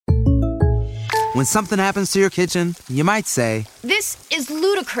When something happens to your kitchen, you might say, "This is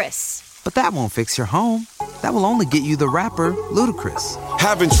ludicrous." But that won't fix your home. That will only get you the rapper, Ludacris.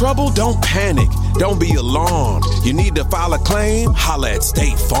 Having trouble? Don't panic. Don't be alarmed. You need to file a claim? Holla at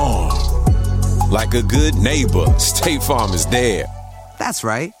State Farm. Like a good neighbor, State Farm is there. That's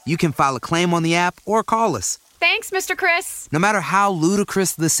right. You can file a claim on the app or call us. Thanks, Mr. Chris. No matter how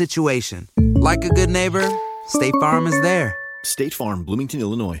ludicrous the situation, like a good neighbor, State Farm is there. State Farm, Bloomington,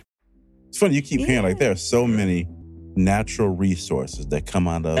 Illinois. It's funny, you keep hearing like there are so many natural resources that come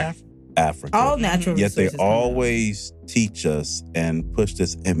out of Africa. All natural Yet resources. they always teach us and push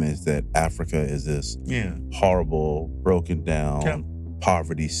this image that Africa is this horrible, broken down,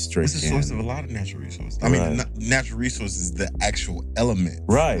 poverty-stricken. It's the source of a lot of natural resources. I mean, natural resources is the actual element.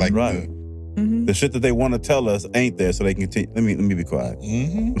 Right, like right. The shit that they want to tell us ain't there, so they can continue. Let me be quiet.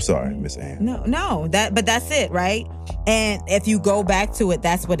 I'm sorry, Miss Ann. No, but that's it, right? And if you go back to it,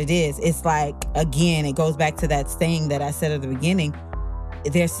 that's what it is. It's like, again, it goes back to that saying that I said at the beginning.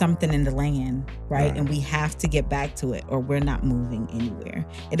 There's something in the land, right? And we have to get back to it or we're not moving anywhere.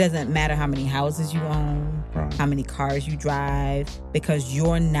 It doesn't matter how many houses you own, how many cars you drive, because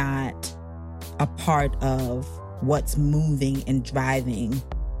you're not a part of what's moving and driving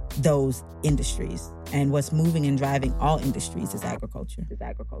those industries. And what's moving and driving all industries is agriculture. Is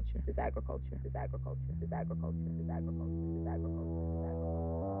agriculture. Is agriculture. Is agriculture. Is agriculture. Is agriculture. Is agriculture.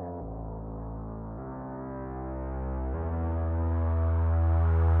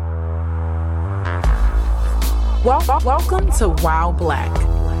 Welcome to Wow Black,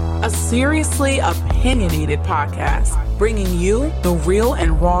 a seriously opinionated podcast bringing you the real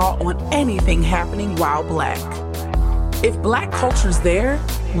and raw on anything happening while Black. If Black culture's there,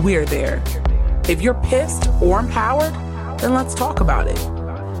 we're there. If you're pissed or empowered, then let's talk about it.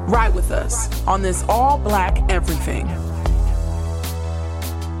 Ride with us on this all Black everything.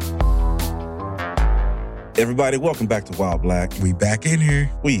 Everybody, welcome back to Wild Black. We back in here.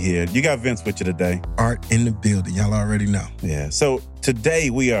 We here. You got Vince with you today. Art in the building. Y'all already know. Yeah. So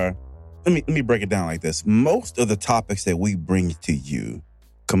today we are, let me break it down like this. Most of the topics that we bring to you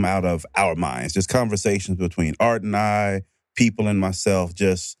come out of our minds. Just conversations between Art and I, people and myself,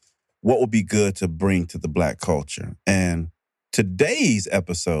 just what would be good to bring to the Black culture. And today's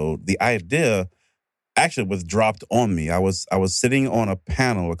episode, the idea actually was dropped on me. I was sitting on a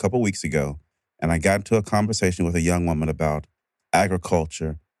panel a couple weeks ago, and I got into a conversation with a young woman about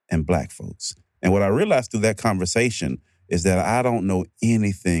agriculture and Black folks. And what I realized through that conversation is that I don't know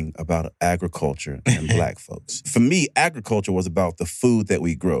anything about agriculture and Black folks. For me, agriculture was about the food that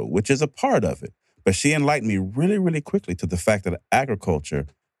we grow, which is a part of it. But she enlightened me really, really quickly to the fact that agriculture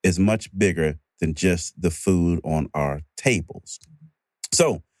is much bigger than just the food on our tables.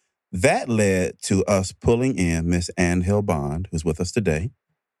 So that led to us pulling in Miss Ann Hill Bond, who's with us today,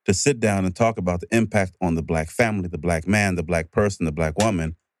 to sit down and talk about the impact on the Black family, the Black man, the Black person, the Black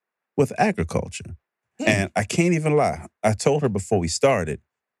woman with agriculture. And I can't even lie. I told her before we started,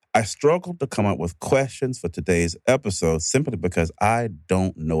 I struggled to come up with questions for today's episode simply because I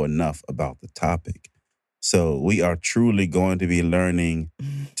don't know enough about the topic. So we are truly going to be learning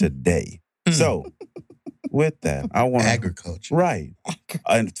today. So with that, I want agriculture. Right.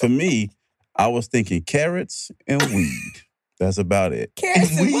 And for me, I was thinking carrots and weed. That's about it.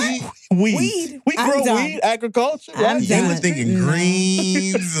 Carrots and weed. Weed. We grow weed, agriculture. Right? You were thinking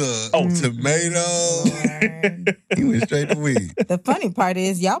greens, tomatoes. You went straight to weed. The funny part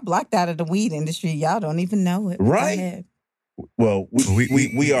is y'all blocked out of the weed industry. Y'all don't even know it. Right. Well,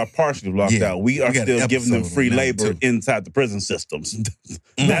 we are partially blocked out. We are still giving them free labor inside the prison systems.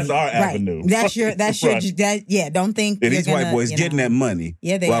 That's our avenue. That's your don't think yeah, these white boys getting that money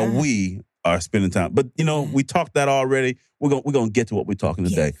while we are spending time. But, we talked that already. We're gonna get to what we're talking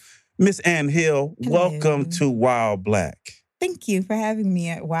today. Miss Ann Hill, welcome to Wild Black. Thank you for having me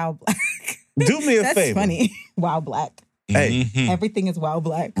at Wild Black. Do me a That's favor. funny. Wild Black. Hey. Everything is Wild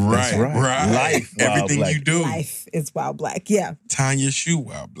Black. Right. Life, everything Black. you do. Life is Wild Black. Yeah. Tying your shoe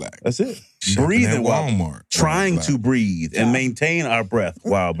Wild Black. That's it. Shopping Breathing at Wild Walmart. Trying Wild to Black. breathe and maintain our breath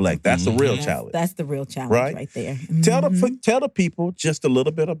Wild Black. That's the real challenge. That's the real challenge right there. Tell the people just a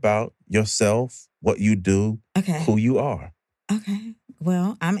little bit about yourself, what you do, who you are. Okay.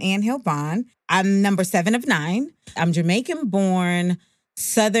 Well, I'm Ann Hill Bond. I'm number 7 of 9. I'm Jamaican-born,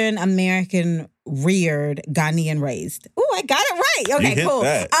 Southern American reared, Ghanaian raised. Ooh, I got it right. Okay, you hit cool.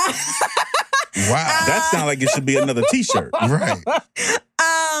 That. Wow. That sounds like it should be another t-shirt. Right.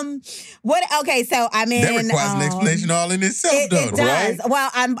 Okay, so I'm in... That requires an explanation all in itself, though. It does. Right?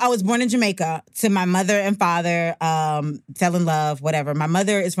 Well, I was born in Jamaica to my mother and father, fell in love, whatever. My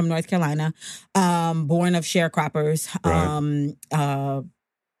mother is from North Carolina, born of sharecroppers. Right.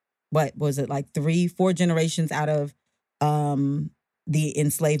 what was it, like 4 generations out of the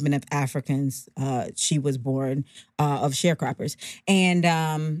enslavement of Africans. She was born of sharecroppers.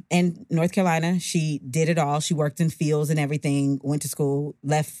 And in North Carolina, she did it all. She worked in fields and everything, went to school,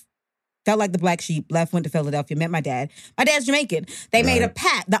 left, felt like the black sheep, left, went to Philadelphia, met my dad. My dad's Jamaican. They made a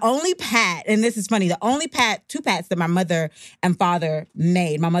pat. The only pat, and this is funny, the only pat, 2 pats that my mother and father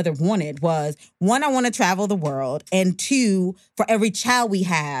made, my mother wanted was, 1, I want to travel the world, and 2, for every child we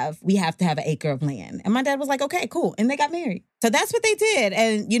have to have an acre of land. And my dad was like, okay, cool. And they got married. So that's what they did.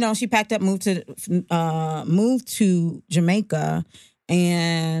 And, you know, she packed up, moved to Jamaica,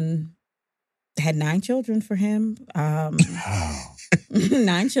 and had 9 children for him.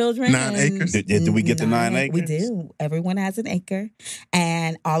 9 children. 9 acres? Did we get the 9 acres? We do. Everyone has an acre.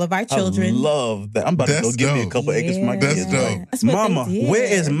 And all of our children. I love that. I'm about to go give me a couple acres for my kids. That's dope. That's what Mama, they did. where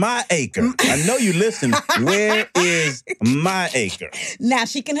is my acre? I know you listen. Where is my acre? Now,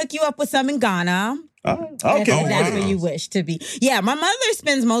 she can hook you up with some in Ghana. Okay. If that's wow. where you wish to be. Yeah, my mother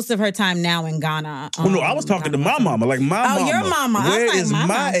spends most of her time now in Ghana. Well, no, I was talking to my mama. Like, my mama. your mama. I'm Where like, is my my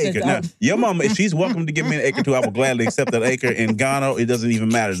mom says, acre? Now, your mama, if she's welcome to give me an acre too, I will gladly accept that acre. In Ghana, it doesn't even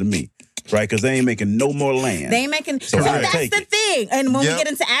matter to me. Right? Because they ain't making no more land. They ain't making. So So I'll that's take the it. thing. And when Yep. we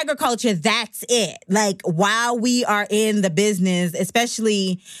get into agriculture, that's it. Like, while we are in the business,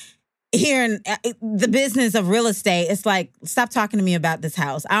 especially here in the business of real estate, it's like, stop talking to me about this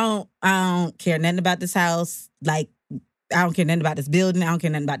house. I don't care nothing about this house. Like, I don't care nothing about this building. I don't care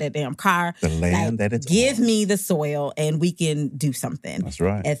nothing about that damn car. The land that it's give on. me the soil and we can do something. That's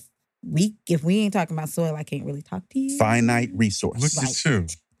right. If we ain't talking about soil, I can't really talk to you. Finite resource. Look at you.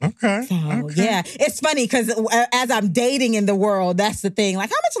 Okay. So, yeah, it's funny because as I'm dating in the world, that's the thing. Like,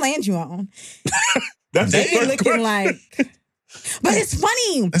 how much land you own? That's They the first looking question. like. But it's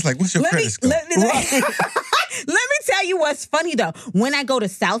funny. That's like, what's your Let me, credit score? let me tell you what's funny though. When I go to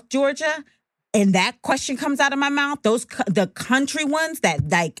South Georgia and that question comes out of my mouth, the country ones that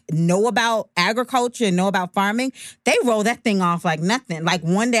like know about agriculture and know about farming, they roll that thing off like nothing. Like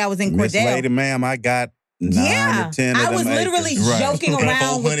one day I was in Miss Cordell. Lady, ma'am, I got 9 or 10 of I them was literally acres. joking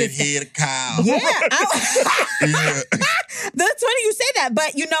around with 400 this. head of cow. Yeah, Yeah. that's funny you say that,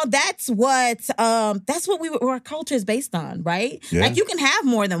 but you know that's what our culture is based on, right? Yeah. Like you can have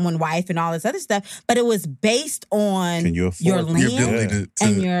more than one wife and all this other stuff, but it was based on Can you afford your it? land Your ability to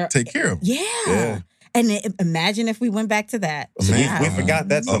and your take care of it. Yeah. And imagine if we went back to that. So Wow. we forgot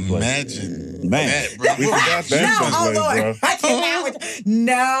that someplace. Imagine. Man, that, bro. we forgot that No, someplace, Lord. bro. I cannot.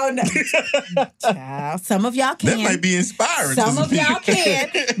 No. Child, some of y'all That can. might be inspiring. Some to of y'all people. can,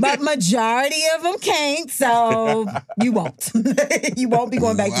 but majority of them can't. So you won't. You won't be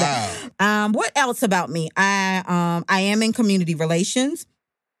going back to that. What else about me? I am in community relations.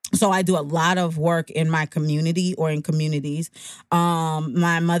 So I do a lot of work in my community or in communities.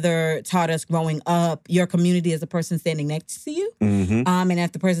 My mother taught us growing up, your community is the person standing next to you. Mm-hmm. And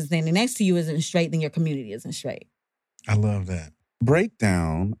if the person standing next to you isn't straight, then your community isn't straight. I love that. Break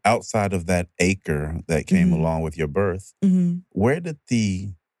down outside of that acre that came Mhm. along with your birth. Mm-hmm. Where did the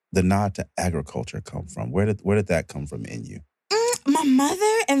nod to agriculture come from? Where did that come from in you? My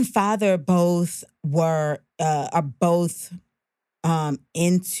mother and father both are both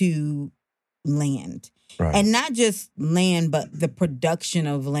into land. Right. And not just land, but the production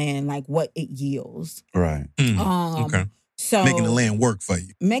of land, like what it yields. Right. Okay. So Making the land work for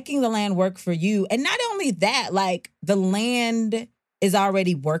you. making the land work for you. And not only that, like the land is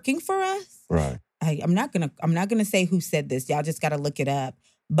already working for us. Right. I'm not gonna say who said this. Y'all just gotta look it up.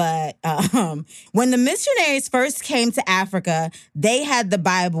 But when the missionaries first came to Africa, they had the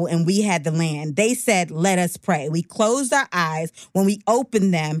Bible and we had the land. They said, let us pray. We closed our eyes. When we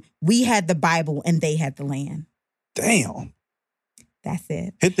opened them, we had the Bible and they had the land. Damn. That's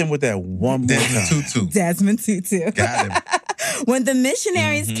it. Hit them with that one more Desmond time. Tutu. Desmond Tutu. Got him. When the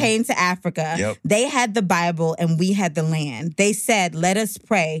missionaries came to Africa, Yep. they had the Bible and we had the land. They said, let us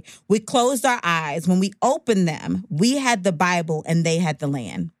pray. We closed our eyes. When we opened them, we had the Bible and they had the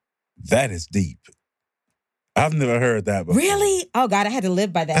land. That is deep. I've never heard that before. Really? Oh, God, I had to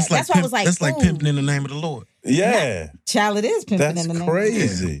live by that. That's why I was like, that's like ooh, pimping in the name of the Lord. Yeah. child, it is pimping That's in the name.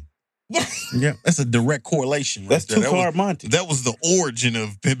 crazy. Yeah. Yeah, that's a direct correlation. Right That's there. Two Card Monty. That was the origin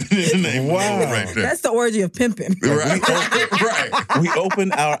of pimping in the name Wow. of the Lord right there. That's the origin of pimping. right. right. We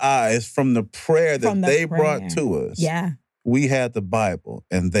opened our eyes from the prayer that From the they prayer. brought to us. Yeah. We had the Bible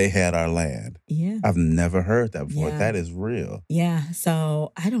and they had our land. Yeah. I've never heard that before. Yeah. That is real. Yeah.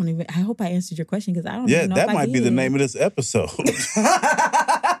 So I hope I answered your question because I don't Yeah, even know that if I might be the did. name of this episode.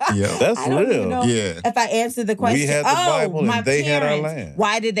 Yeah. That's I don't even real. know Yeah. if I answered the question. We had the Bible my and they had our parents, land.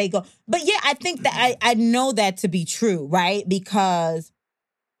 Why did they go? But yeah, I think that I know that to be true, right? Because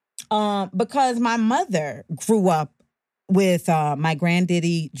Because my mother grew up with my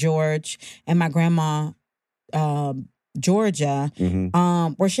granddaddy George and my grandma Georgia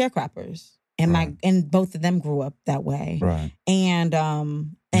were sharecroppers. And both of them grew up that way. Right. And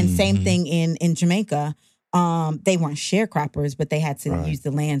same thing in Jamaica. They weren't sharecroppers, but they had to use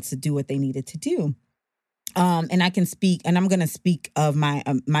the land to do what they needed to do. And I can speak, and I'm going to speak of my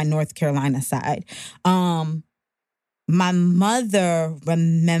North Carolina side. My mother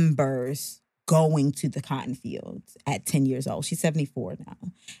remembers going to the cotton fields at 10 years old. She's 74 now.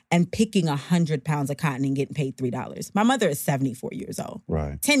 And picking 100 pounds of cotton and getting paid $3. My mother is 74 years old.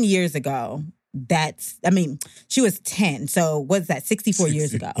 Right. 10 years ago, she was 10. So what's that? 64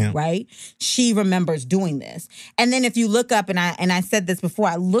 years ago, right? She remembers doing this. And then if you look up, and I said this before,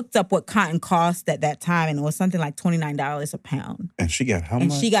 I looked up what cotton cost at that time, and it was something like $29 a pound. And she got how much?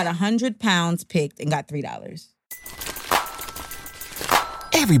 And she got 100 pounds picked and got $3.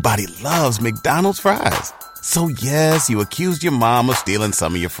 Everybody loves McDonald's fries. So yes, you accused your mom of stealing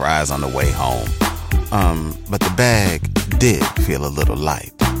some of your fries on the way home. But the bag did feel a little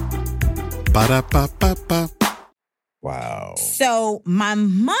light. Ba-da-ba-ba-ba. Wow. So my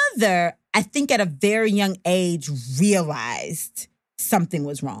mother, I think at a very young age, realized something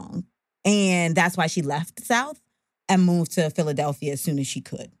was wrong. And that's why she left the South and moved to Philadelphia as soon as she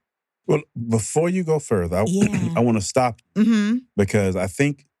could. Well, before you go further, I want to stop because I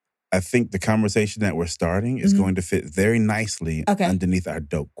think the conversation that we're starting is going to fit very nicely underneath our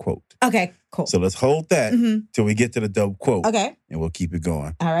dope quote. Okay, cool. So let's hold that till we get to the dope quote. Okay. And we'll keep it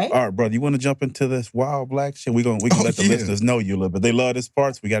going. All right. All right, brother, you want to jump into this wild black shit? We can let the listeners know you a little bit. They love this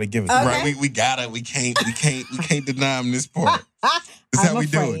part, so we got to give it to them. Right, we can't deny them this part. This is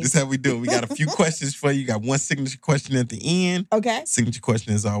how we do it. We got a few questions for you. Got one signature question at the end. Okay. Signature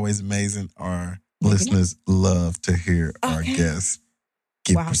question is always amazing. Our listeners love to hear our guests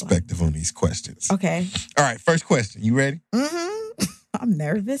give perspective on these questions. Okay. All right, first question. You ready? I'm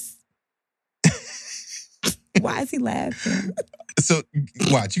nervous. Why is he laughing? So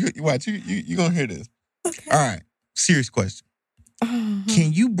watch. You gonna hear this. Okay. All right. Serious question.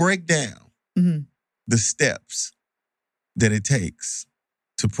 Can you break down the steps that it takes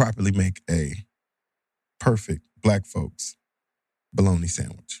to properly make a perfect black folks bologna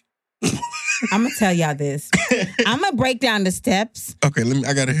sandwich? I'm gonna tell y'all this. I'm gonna break down the steps. Okay,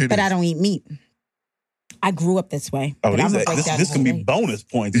 I gotta hear this. But I don't eat meat. I grew up this way. Oh, this can be bonus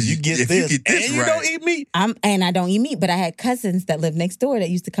points. You get this and you don't eat meat. And I don't eat meat, but I had cousins that lived next door that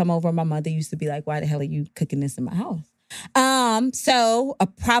used to come over. And my mother used to be like, "Why the hell are you cooking this in my house?" So a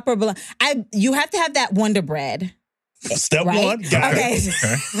proper you have to have that Wonder Bread. Step right? one. Got okay.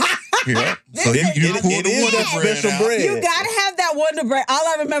 Yeah. So you pull the Wonder Bread out. You gotta have that Wonder Bread. All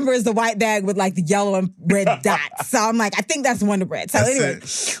I remember is the white bag with like the yellow and red dots. So I'm like, I think that's Wonder Bread. So anyway,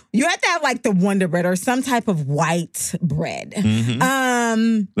 you have to have like the Wonder Bread or some type of white bread.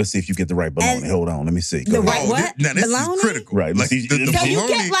 Let's see if you get the right bologna. Hold on, let me see. The right what? Now this bologna? is critical. Right. Like, so you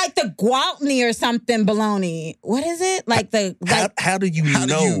get like the guacni or something bologna. What is it? Like the how do you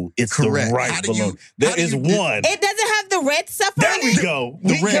know it's correct. The right bologna? There is one. It doesn't have the red stuff there on it. There we go.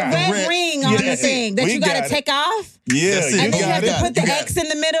 The red ring on the thing that you got to take off. Yeah, and then you have to put the X in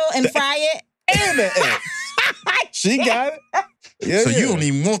the middle and fry it. And the X. She got it. Yeah, so you don't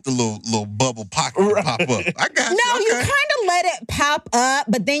even want the little bubble pocket to pop up. I got you. No, you kind of let it pop up,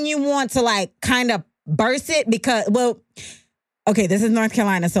 but then you want to like kind of burst it because, okay, this is North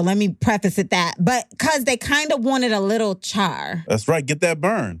Carolina, so let me preface it that. But because they kind of wanted a little char. That's right. Get that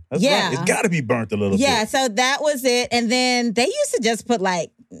burn. That's right. It's got to be burnt a little bit. Yeah, so that was it. And then they used to just put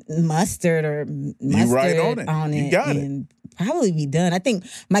like mustard on it. You got it. And probably be done. I think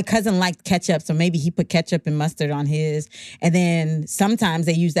my cousin liked ketchup, so maybe he put ketchup and mustard on his. And then sometimes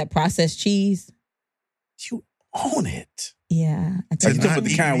they use that processed cheese. You own it. Yeah. You put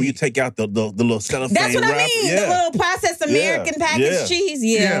the kind where you take out the little cellophane wrapper. That's what I mean. Yeah. The little processed American packaged cheese.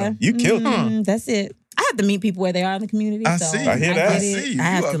 Yeah. You killed it. That's it. I have to meet people where they are in the community. I see. I hear that. I see you. You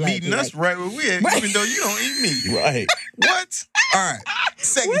are meeting us right where we at, even though you don't eat meat. Right. What? All right.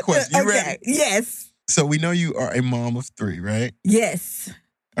 Second question. You ready? Yes. So we know you are a mom of 3, right? Yes.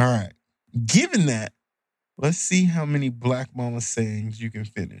 All right. Given that, let's see how many black mama sayings you can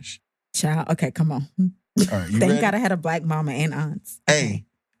finish. Child, okay, come on. All right, you Thank ready? God I had a black mama and aunts. A,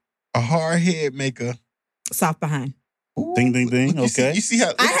 a hard head maker. Soft behind. Ooh. Ding, ding, ding. Okay. You see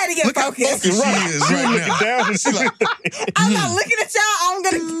how I had to get focused. How focused she is right now. Looking down. She like, I'm not looking at y'all. I'm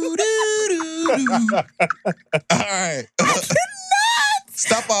gonna. All right.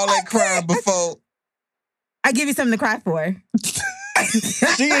 Stop all that crying before. I give you something to cry for.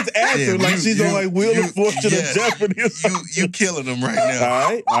 She is answering like she's on like Wheel of Fortune or Jeopardy or something. You killing them right now.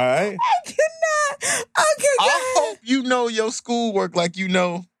 All right. I cannot. Okay, I hope you know your schoolwork like you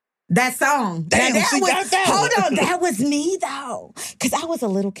know. that song. Damn, Now, she got that hold one. on, that was me though, because I was a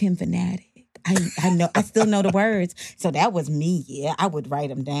little Kim fanatic. I know, I still know the words, so that was me. Yeah, I would write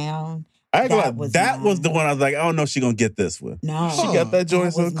them down. I ain't gonna lie, was that mine. was the one I was like, I don't know if she gonna get this one. No, She got that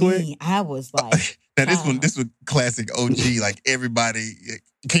joint so was quick. me. I was like, Now this was classic OG. Like everybody,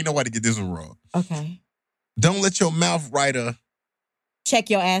 can't nobody get this one wrong. okay. Don't let your mouth write a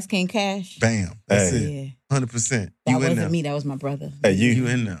Check your ass, King Cash. bam. That's Hey. it. Yeah, 100%. that You in wasn't there. me. That was my brother. Hey, You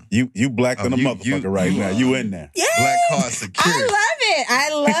in there. You black than a you- motherfucker right now. You in there. Yeah, Black card security. I love it.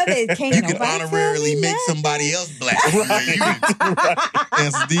 I love it. Can't You can nobody honorarily tell me make nothing. somebody else black. You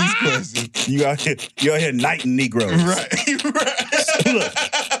answer these questions. You out here knighting Negroes. Right. Look,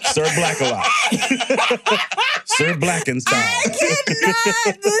 Sir Black a lot. Sir Blackenstein. I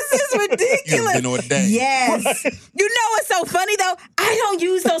cannot. This is You ridiculous. have been ordained. Yes. You know what's so funny though? I don't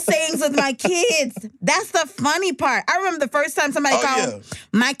use those sayings with my kids. That's the funny part. I remember the first time somebody called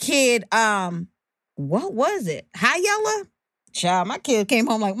my kid, what was it? High Yella? Child, my kid came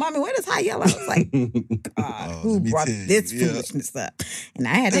home like, Mommy, what is High Yella? I was like, God, who let me brought tell you, this yeah. foolishness up? And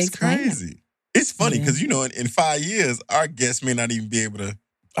I had to That's explain it. crazy. It's funny because, in 5 years, our guests may not even be able to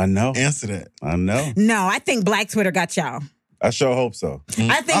I know. answer that. I know. No, I think Black Twitter got y'all. I sure hope so.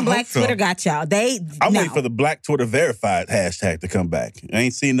 I think I Black hope so. Twitter got y'all. I'm waiting for the Black Twitter verified hashtag to come back. I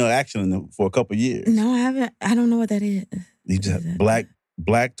ain't seen no action in it for a couple years. No, I haven't. I don't know what that is. You just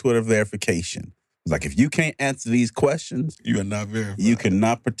Black Twitter verification. It's like if you can't answer these questions, You are not verified. you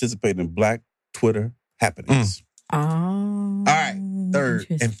cannot participate in Black Twitter happenings. Oh. All right. Third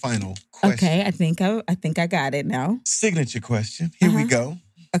Interesting. and final question. Okay, I think I got it now. Signature question. Here we go.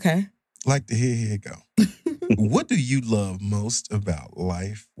 Okay. Like to hear here go. What do you love most about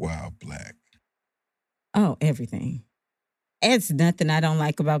life while Black? Oh, everything. It's nothing I don't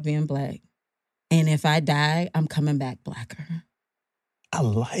like about being Black. And if I die, I'm coming back blacker. I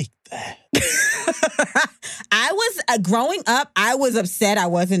like that. I was growing up, I was upset I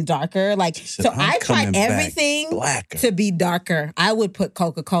wasn't darker. Like, said, so "I'm I coming tried back everything blacker." to be darker. I would put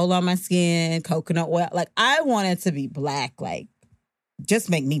Coca-Cola on my skin, coconut oil. Like, I wanted to be black. Like, just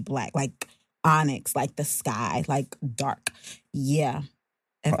make me black. Like onyx, like the sky, like dark. Yeah.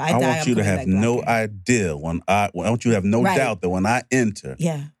 If I die, want I'm you to coming have back no blacker. idea I want you to have no Right. doubt that when I enter,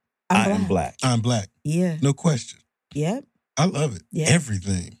 Yeah. I am black. I'm Black. Yeah. No question. Yep. I love it. Yeah.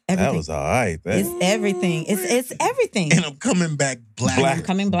 Everything. That Everything. was all right. It's everything. It's everything. And I'm coming back black. I'm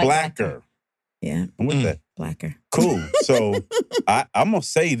coming black. blacker. Yeah. I'm with that. Blacker. Cool. So I'm gonna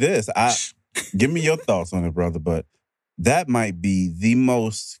say this. Give me your thoughts on it, brother. But that might be the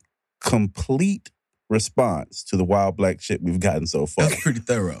most complete response to the wild black shit we've gotten so far. That's pretty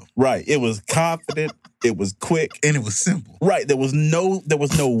thorough. Right. It was confident. It was quick. And it was simple. Right. There was no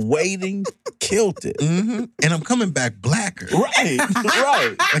waiting. Killed it. Mm-hmm. And I'm coming back blacker. Right.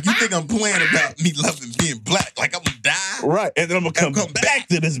 Right. Like you think I'm playing about me loving being black. Like I'm gonna die. Right. And then I'm gonna come back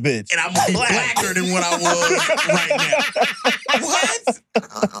to this bitch. And I'm gonna be blacker than what I was right now. What?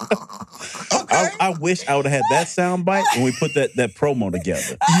 Okay. I wish I would have had that sound bite when we put that promo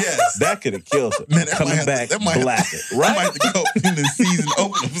together. Yes. That could have killed it. Man, that Coming might have back to, that black. I Right? might have to go in the season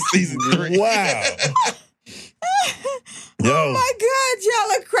opener for season 3. Wow. Yo, Oh my God,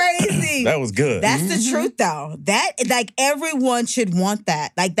 y'all are crazy. that was good. That's the truth, though. That, like, everyone should want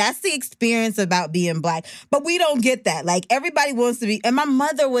that. Like, that's the experience about being black. But we don't get that. Like, everybody wants to be. And my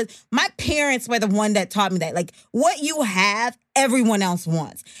parents were the one that taught me that. Like, what you have, everyone else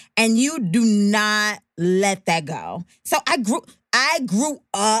wants. And you do not let that go. So I grew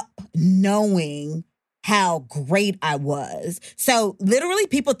up knowing how great I was. So literally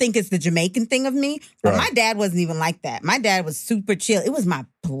people think it's the Jamaican thing of me, but Right. my dad wasn't even like that. My dad was super chill. It was my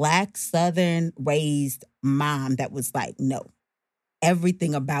black Southern raised mom that was like, no,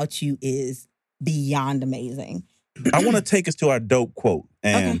 everything about you is beyond amazing. I want to take us to our dope quote.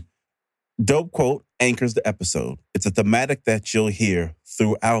 And Okay. dope quote anchors the episode. It's a thematic that you'll hear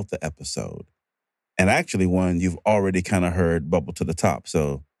throughout the episode. And actually one you've already kind of heard bubble to the top.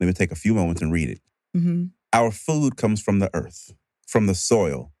 So let me take a few moments and read it. Mm-hmm. Our food comes from the earth, from the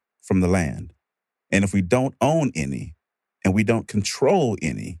soil, from the land. And if we don't own any and we don't control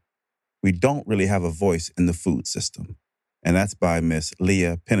any, we don't really have a voice in the food system. And that's by Miss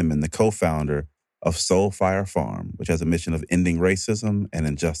Leah Penniman, the co-founder of Soulfire Farm, which has a mission of ending racism and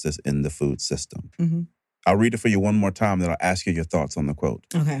injustice in the food system. Mm-hmm. I'll read it for you one more time, then I'll ask you your thoughts on the quote.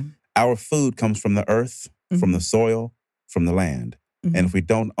 Okay. Our food comes from the earth, from the soil, from the land. Mhm. And if we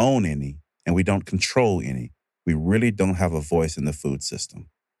don't own any and we don't control any, we really don't have a voice in the food system.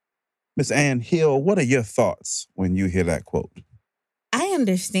 Miss Ann Hill, what are your thoughts when you hear that quote? I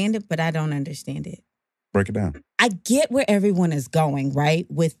understand it, but I don't understand it. Break it down. I get where everyone is going, right?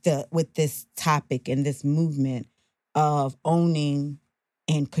 With this topic and this movement of owning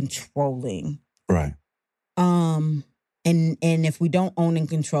and controlling. Right. And if we don't own and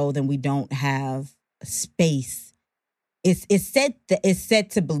control, then we don't have space. It's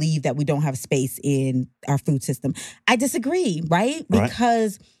said to believe that we don't have space in our food system. I disagree, right?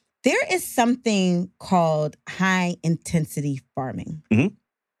 Because there is something called high intensity farming. Mm-hmm.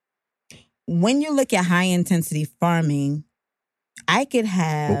 When you look at high intensity farming, I could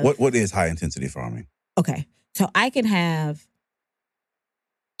have... What is high intensity farming? Okay. So I can have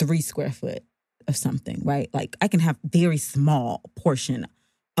 3 square foot of something, right? Like I can have very small portion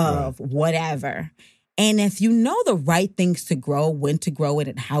of whatever. And if you know the right things to grow, when to grow it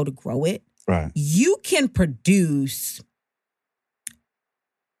and how to grow it, you can produce,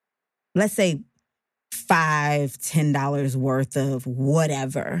 let's say, $5-10 worth of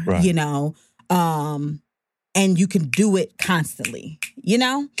whatever, you know, and you can do it constantly, you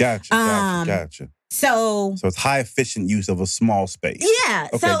know? Gotcha. So it's high efficient use of a small space. Yeah.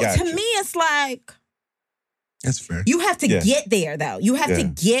 Okay, so gotcha. to me, it's like, that's fair. you have to get there, though. You have to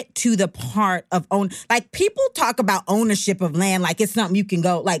get to the part of own. Like, people talk about ownership of land like it's something you can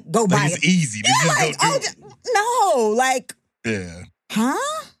go buy. It's easy. No, like, huh?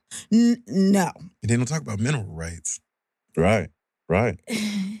 No. And they don't talk about mineral rights. Right.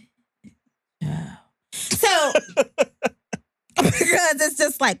 So, because it's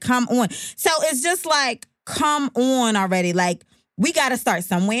just like, come on. So it's just like, come on already. Like, we got to start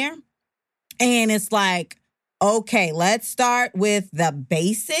somewhere. And it's like, okay, let's start with the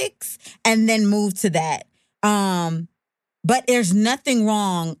basics and then move to that. But there's nothing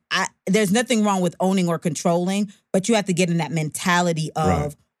wrong. There's nothing wrong with owning or controlling, but you have to get in that mentality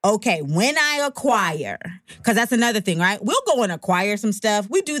of, okay, when I acquire, because that's another thing, right? We'll go and acquire some stuff.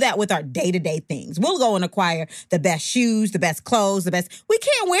 We do that with our day-to-day things. We'll go and acquire the best shoes, the best clothes, we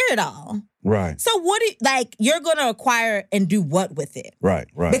can't wear it all. Right. So you're going to acquire and do what with it? Right.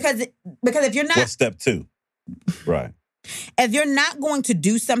 Because if you're not... What's step 2? Right. If you're not going to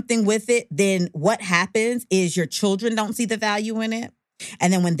do something with it, then what happens is your children don't see the value in it.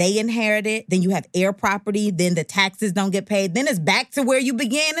 And then when they inherit it, then you have heir property, then the taxes don't get paid. Then it's back to where you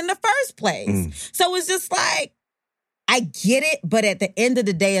began in the first place. So it's just like, I get it, but at the end of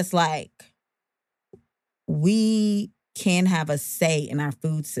the day, it's like, we can have a say in our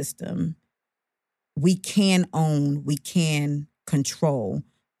food system. We can own, we can control.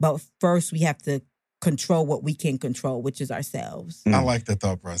 But first, we have to control what we can control, which is ourselves. I like that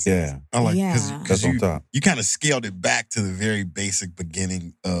thought process. Yeah. I like because you kind of scaled it back to the very basic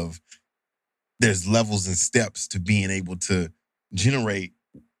beginning of there's levels and steps to being able to generate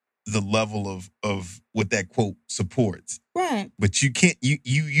the level of what that quote supports. Right. But you can't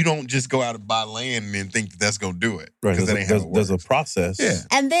you don't just go out and buy land and then think that's going to do it. Right. Because that ain't how it works. There's a process. Yeah.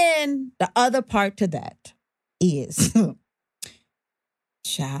 And then the other part to that is,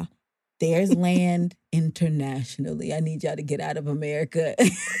 child, there's land internationally. I need y'all to get out of America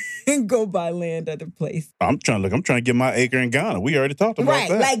and go buy land other places. I'm trying to get my acre in Ghana. We already talked about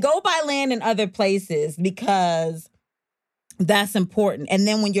that. Like, go buy land in other places because that's important. And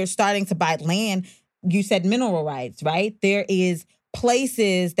then when you're starting to buy land, you said mineral rights, right? There is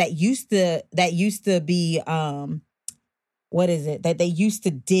places that used to be that they used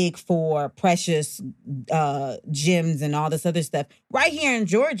to dig for precious gems and all this other stuff. Right here in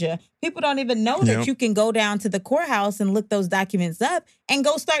Georgia, people don't even know that you can go down to the courthouse and look those documents up and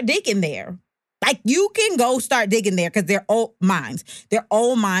go start digging there. Like, you can go start digging there because they're old mines. They're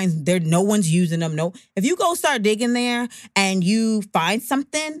old mines. No one's using them. No, if you go start digging there and you find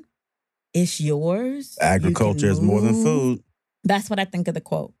something, it's yours. Agriculture is more than food. That's what I think of the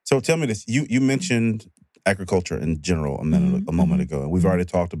quote. So tell me this. You mentioned agriculture in general a moment ago, and we've already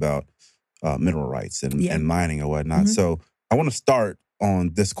talked about mineral rights and mining and whatnot. So I want to start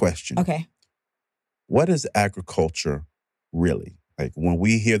on this question. Okay. What is agriculture really? Like, when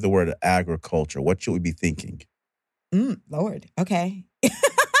we hear the word agriculture, what should we be thinking? Lord. Okay.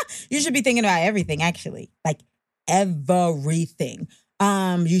 You should be thinking about everything, actually. Like, everything.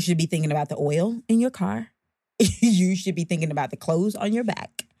 You should be thinking about the oil in your car. You should be thinking about the clothes on your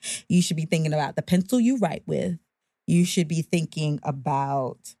back. You should be thinking about the pencil you write with. You should be thinking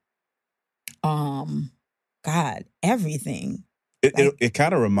about, everything. It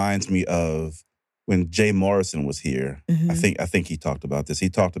kind of reminds me of when Jay Morrison was here. I think he talked about this. He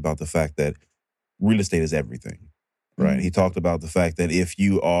talked about the fact that real estate is everything, right? He talked about the fact that if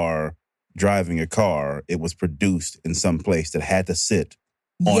you are driving a car, it was produced in some place that had to sit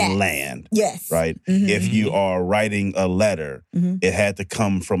on land. Yes. Right? If you are writing a letter, it had to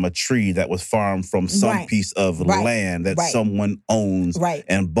come from a tree that was farmed from some piece of land that someone owns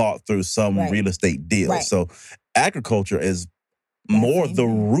and bought through some real estate deal. So agriculture is more the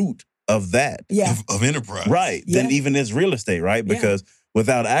root of that. Of enterprise. Right. Than even this real estate, right? Because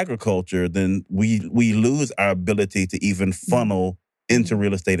without agriculture, then we lose our ability to even funnel into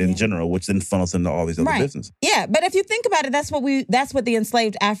real estate in general, which then funnels into all these other businesses. Yeah, but if you think about it, that's what the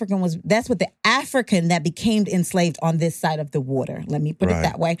enslaved African was. That's what the African that became enslaved on this side of the water. Let me put it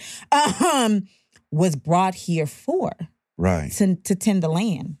that way. Was brought here for. Right. To tend the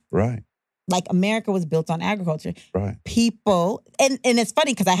land. Right. Like America was built on agriculture. Right. People, and it's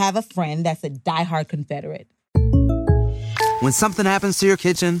funny because I have a friend that's a diehard Confederate. When something happens to your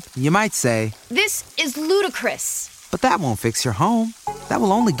kitchen, you might say, "This is ludicrous." But that won't fix your home. That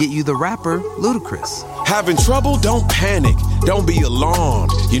will only get you the rapper, Ludacris. Having trouble? Don't panic. Don't be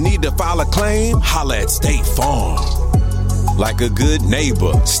alarmed. You need to file a claim? Holla at State Farm. Like a good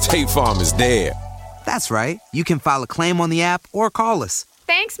neighbor, State Farm is there. That's right. You can file a claim on the app or call us.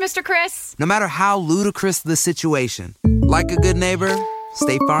 Thanks, Mr. Chris. No matter how ludicrous the situation, like a good neighbor,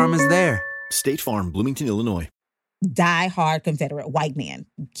 State Farm is there. State Farm, Bloomington, Illinois. Die-hard Confederate white man.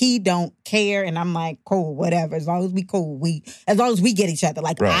 He don't care, and I'm like, cool, whatever. As long as we cool, as long as we get each other.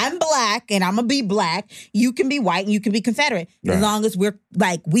 Like, I'm black, and I'm gonna be black. You can be white, and you can be Confederate. As long as we're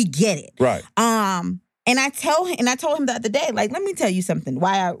like, we get it. Right. And I told him the other day, like, let me tell you something.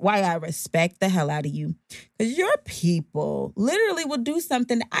 Why I respect the hell out of you, because your people literally would do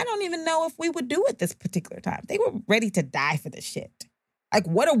something I don't even know if we would do at this particular time. They were ready to die for this shit. Like,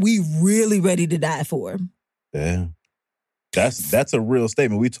 what are we really ready to die for? Yeah, that's a real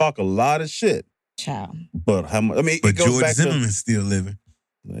statement. We talk a lot of shit, child. But how much? I mean, but it goes George back Zimmerman's still living.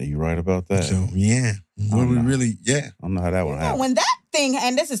 You right about that? So yeah, what we really? Yeah, I don't know how that one happened. When that thing,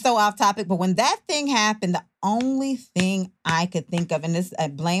 and this is so off topic, but when that thing happened, the only thing I could think of, and this I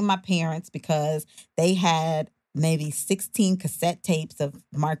blame my parents because they had maybe 16 cassette tapes of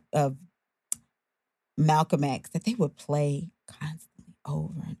Malcolm X that they would play constantly.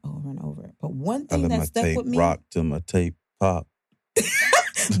 Over and over and over. But one thing that stuck with me... rock till my tape pop.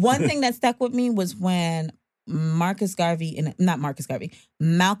 One thing that stuck with me was when Malcolm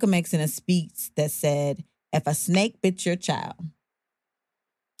X in a speech that said, if a snake bit your child,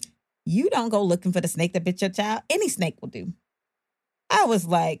 you don't go looking for the snake that bit your child. Any snake will do. I was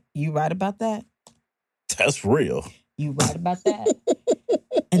like, you right about that? That's real. You right about that?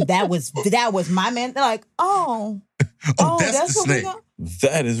 And that was my man. They're like, oh, that's the snake.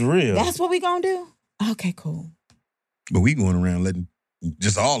 That is real. That's what we gonna do? Okay, cool. But we going around letting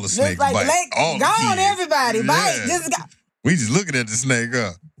just all the snakes bite. All the kids. Everybody bite. We just looking at the snake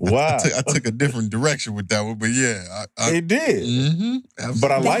up. Wow. I took a different direction with that one, but yeah. It did. Mm-hmm,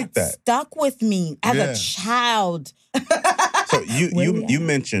 but I like that. Stuck with me as a child. So you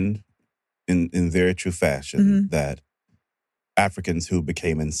mentioned in very true fashion that Africans who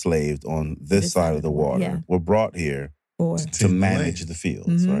became enslaved on this side of the water were brought here to manage the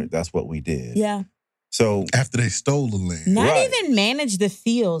fields, right? That's what we did. Yeah. So after they stole the land. Not even manage the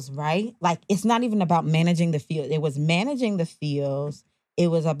fields, right? Like, it's not even about managing the field. It was managing the fields. It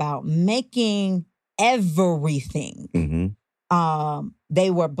was about making everything. Mm-hmm. They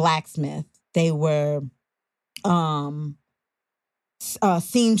were blacksmiths. They were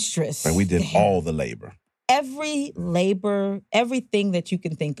seamstress. Right, we did all the labor. Everything that you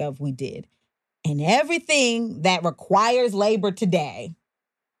can think of, we did. And everything that requires labor today,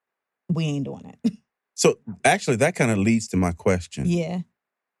 we ain't doing it. So actually, that kind of leads to my question. Yeah.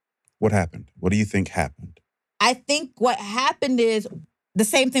 What happened? What do you think happened? I think what happened is the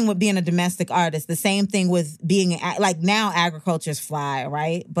same thing with being a domestic artist. The same thing with being, like, now agriculture's fly,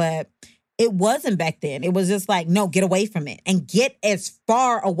 right? But it wasn't back then. It was just like, no, get away from it and get as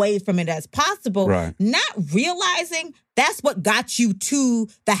far away from it as possible. Right. Not realizing that's what got you to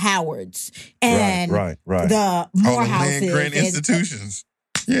the Howards and right. the Morehouses. Land grant institutions.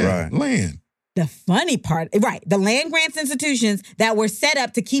 Yeah, right. Land. The funny part, right, the land grants institutions that were set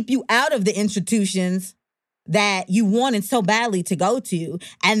up to keep you out of the institutions that you wanted so badly to go to.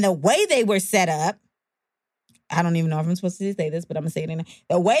 And the way they were set up, I don't even know if I'm supposed to say this, but I'm going to say it anyway.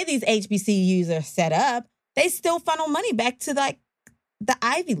 The way these HBCUs are set up, they still funnel money back to, like, the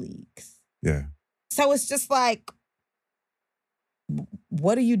Ivy Leagues. Yeah. So it's just like,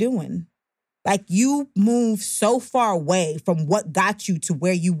 what are you doing? Like, you move so far away from what got you to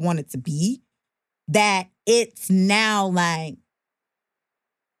where you wanted to be that it's now, like,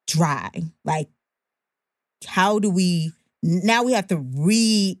 dry. Like, how do we now we have to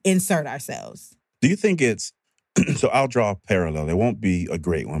reinsert ourselves. Do you think it's so? I'll draw a parallel. It won't be a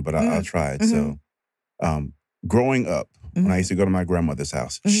great one, but I'll try it. So, growing up, when I used to go to my grandmother's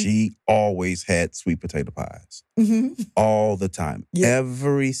house, she always had sweet potato pies all the time. Yeah.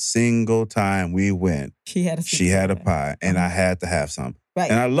 Every single time we went, She had a pie, and I had to have some. Right.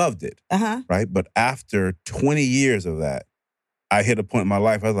 And I loved it. Right. But after 20 years of that, I hit a point in my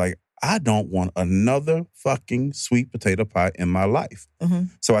life. I was like, I don't want another fucking sweet potato pie in my life.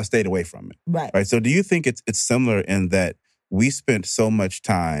 So I stayed away from it. Right. So do you think it's similar in that we spent so much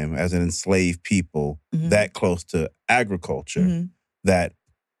time as an enslaved people that close to agriculture that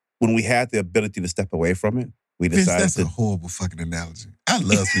when we had the ability to step away from it, we decided that's a horrible fucking analogy. I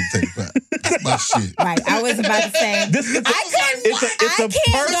love sweet potato pie. That's my shit. Right. I was about to say, it's a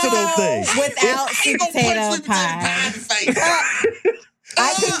personal thing. Without sweet potato pie.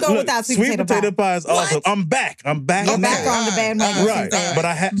 I couldn't go without sweet potato pie is awesome. I'm back. I'm back on the bandwagon. Right. But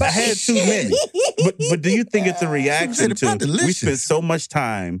I had too many. But do you think it's a reaction to we spent so much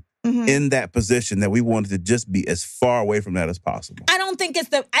time in that position that we wanted to just be as far away from that as possible? I don't think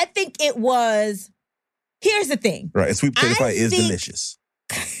I think it was, here's the thing. Right. And sweet potato pie is delicious.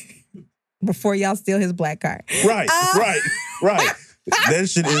 Before y'all steal his black card. Right. That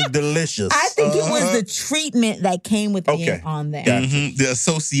shit is delicious. I think it was the treatment that came with being on there. Gotcha. The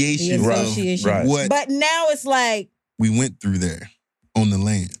association. Right. What but now it's like we went through there on the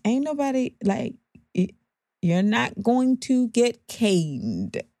land. Ain't nobody, like, you're not going to get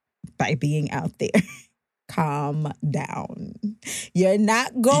caned by being out there. Calm down. You're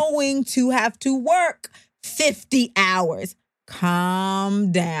not going to have to work 50 hours.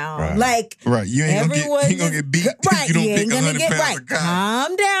 Calm down. Right. You ain't gonna get beat if you don't pick 100 pounds of cotton.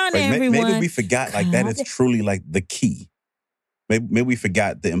 Calm down, everyone. Maybe we forgot that is truly like the key. Maybe we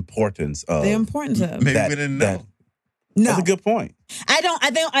forgot the importance of Maybe we didn't know. No. That's a good point. I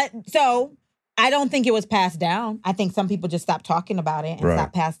don't think it was passed down. I think some people just stopped talking about it and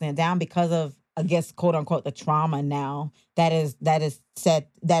stopped passing it down because of, I guess, quote unquote, the trauma now that is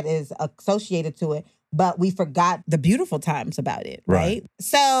associated to it. But we forgot the beautiful times about it, right?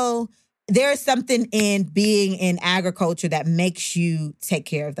 So there's something in being in agriculture that makes you take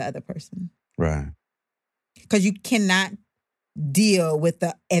care of the other person. Right. Because you cannot deal with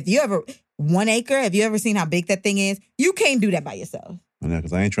if you ever, 1 acre, have you ever seen how big that thing is? You can't do that by yourself. I know,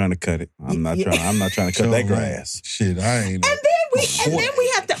 because I ain't trying to cut it. I'm not trying to cut that grass. Shit, I ain't. And then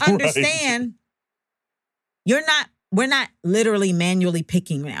we have to understand, we're not literally manually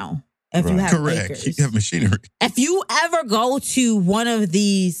picking now. If you have acres. You have machinery. If you ever go to one of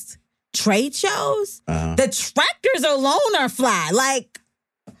these trade shows, the tractors alone are fly. Like,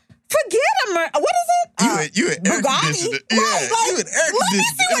 forget them. What is it? You an air conditioner. Yeah, you an air conditioner. Let me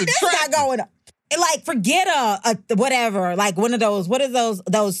see what this got going on. Like, forget a whatever, like one of those, what are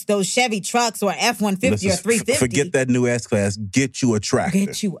those Chevy trucks or F-150 or 350? Forget that new S-Class. Get you a tractor.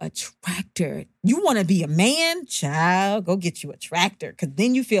 Get you a tractor. You want to be a man? Child, go get you a tractor. Because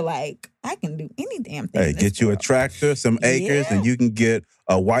then you feel like, I can do any damn thing. Hey, get you a tractor, some acres, and you can get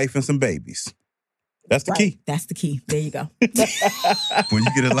a wife and some babies. That's the key. That's the key. There you go. When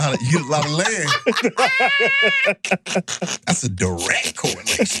you get a lot of land. That's a direct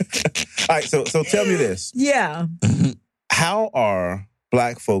correlation. All right, so tell me this. Yeah. How are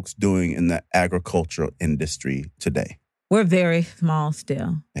Black folks doing in the agricultural industry today? We're very small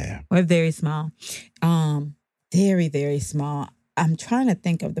still. Yeah. We're very small. Very, very small. I'm trying to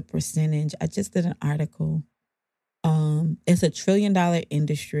think of the percentage. I just did an article. It's $1 trillion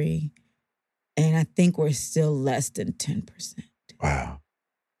industry. And I think we're still less than 10%. Wow.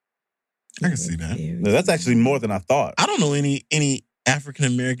 I can see that. No, that's actually more than I thought. I don't know any African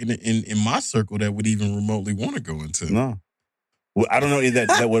American in my circle that would even remotely want to go into. No. Well, I don't know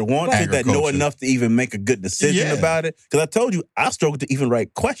that would want to, that know enough to even make a good decision about it. Because I told you, I struggled to even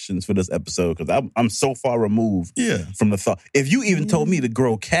write questions for this episode because I'm so far removed from the thought. If you even told me to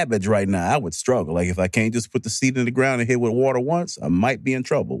grow cabbage right now, I would struggle. Like, if I can't just put the seed in the ground and hit with water once, I might be in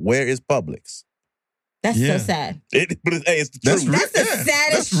trouble. Where is Publix? That's so sad. It's the truth. That's the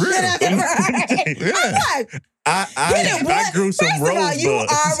saddest shit I've ever heard. I'm like, I grew some rosebuds. First of all, you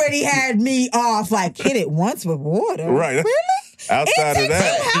already had me off, like, hit it once with water. Right. Really? Outside of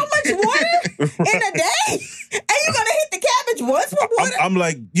that. You how much water in a day? And you gonna hit the cabbage once with water? I'm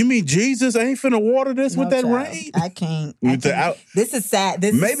like, you mean Jesus ain't finna water this with that rain? I can't. This is sad.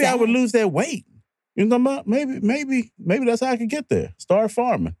 Maybe I would lose that weight. You know what I'm about? Maybe that's how I could get there. Start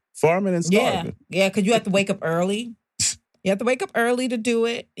farming. Farming and starving. Yeah, because you have to wake up early. You have to wake up early to do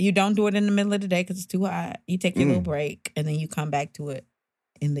it. You don't do it in the middle of the day because it's too hot. You take your little break, and then you come back to it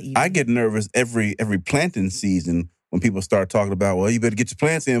in the evening. I get nervous every planting season when people start talking about, well, you better get your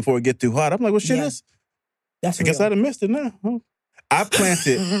plants in before it get too hot. I'm like, well, shit, That's I guess real. I'd have missed it now. Huh? I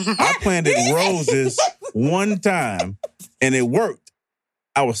planted roses one time, and it worked.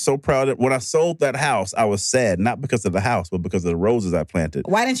 I was so proud of it. When I sold that house, I was sad, not because of the house, but because of the roses I planted.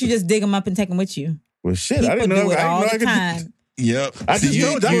 Why didn't you just dig them up and take them with you? Well, shit, People I didn't know. do it I all didn't the know I could. time. Yep. I just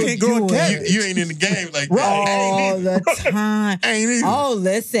told you I can't grow a cabbage. You ain't in the game like that. All the time. Ain't either. Oh,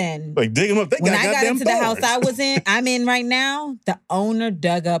 listen. Like dig them up. They When got I got goddamn into the house thorns. I'm in right now, the owner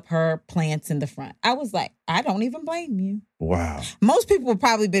dug up her plants in the front. I was like, I don't even blame you. Wow. Most people would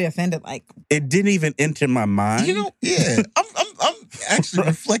probably be offended. Like, It didn't even enter my mind. You know, yeah. I'm actually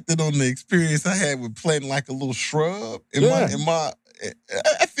reflecting on the experience I had with planting like a little shrub in my.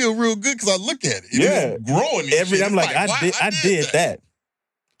 I feel real good because I look at it. It's growing. And shit. I'm like, It's I did that.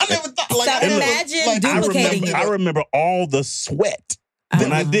 I never thought like. So imagine duplicating it. I remember all the sweat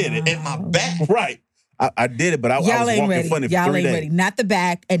when I did it. in my back. Right. I did it, but I was Y'all ain't walking ready. funny for Y'all 3 ain't days. ready. Not the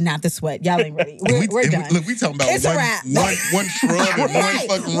back and not the sweat. Y'all ain't ready. We're done. Look, we talking about It's a wrap. one shrub and one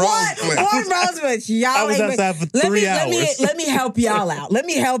fucking rose plant. One rose bush. Y'all I was ain't ready. outside for 3 hours. Let me help y'all out. Let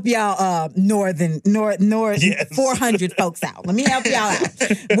me help y'all north 400 folks out. Let me help y'all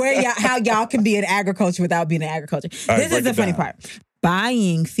out. How y'all can be in agriculture without being in agriculture. All right, This is the break it funny down. part.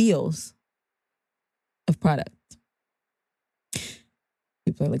 Buying feels of product.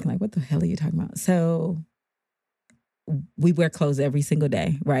 People are looking like, what the hell are you talking about? So we wear clothes every single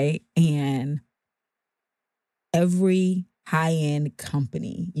day, right? And every high-end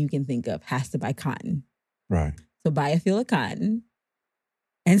company you can think of has to buy cotton. Right. So buy a field of cotton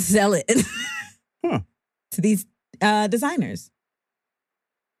and sell it to these designers.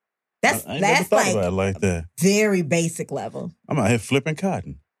 That's I ain't never thought like about it like that. very basic level. I'm out here flipping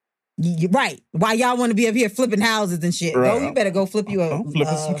cotton. You're right. Why y'all want to be up here flipping houses and shit? Right. Go, you better go flip you I'm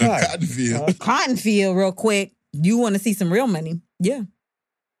flipping some A cotton. cotton field. a cotton field real quick. You want to see some real money? Yeah.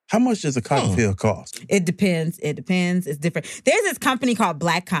 How much does a cotton field cost? It depends. It's different. There's this company called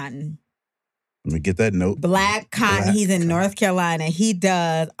Black Cotton. Let me get that note. Black Cotton. Black He's in Cotton. North Carolina. He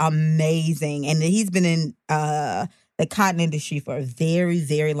does amazing. And he's been in the cotton industry for a very,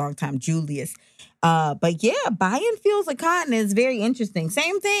 very long time. Julius. But yeah, buying fields of cotton is very interesting.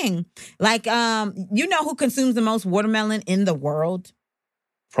 Same thing. Like, you know who consumes the most watermelon in the world?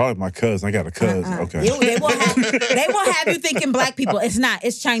 Probably my cousin. I got a cousin. Okay. They will have you thinking black people. It's not.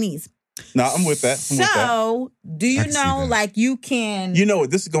 It's Chinese. No, I'm with that. I'm with that. So, do you know, like, you can... You know what?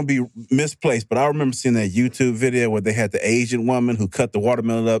 This is going to be misplaced, but I remember seeing that YouTube video where they had the Asian woman who cut the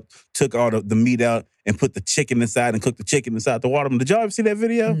watermelon up, took all the meat out, and put the chicken inside and cooked the chicken inside the watermelon. Did y'all ever see that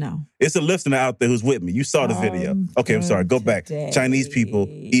video? No. It's a listener out there who's with me. You saw the video. Okay, I'm sorry. Go back. Today, Chinese people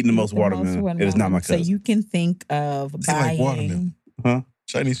eating the most watermelon. It is not my cousin. So you can think of They like buying... watermelon. Huh?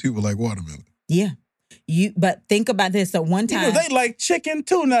 Chinese people like watermelon. Yeah. But think about this. So one You time... know, they like chicken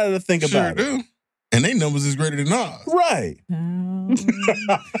too, now that I think about it. do. And they numbers is greater than ours. Right.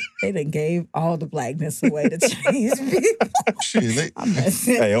 They done gave all the blackness away to Chinese people. Shit, I'm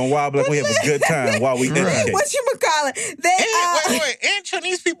messing. Hey, on Wild Black, we have a good time while we educate. What you call it? wait. And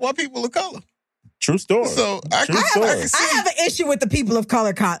Chinese people are people of color. True story. So I True can story. see. I have an issue with the people of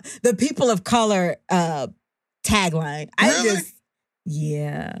color the people of color tagline. Really?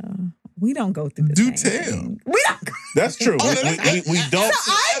 Yeah. We don't go through the Do same tell. thing. We don't go. That's true. We don't.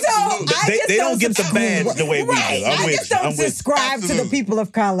 So I just They don't get the subscribe. badge the way we do. Right. I'm I with just you. don't I'm with you. subscribe to the Absolutely. people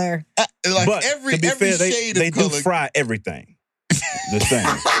of color. Like But every to be fair, shade they of do color, fry everything the same.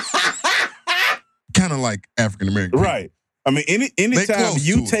 kind of like African American. Right. I mean, anytime close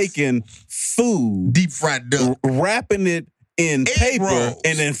you to us. taking food, Deep fried duck. wrapping it in Egg paper, rolls.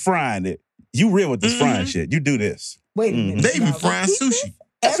 and then frying it, you real with this frying shit. You do this. Wait a minute. They even Now, frying repeat this? sushi.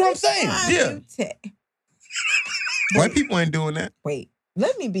 That's what I'm saying. Every Yeah. time you White people ain't doing that. Wait,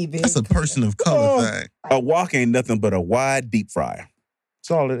 let me be very That's a clear. person of color Oh. thing. A wok ain't nothing but a wide deep fryer.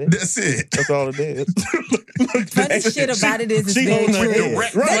 That's all it is. That's it. That's all it is. Funny shit about it is it's She very holding her true. head.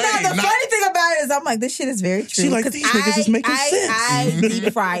 Direct No, lane, the not- funny thing about it is I'm like, this shit is very true. She like, 'Cause these niggas is making sense. I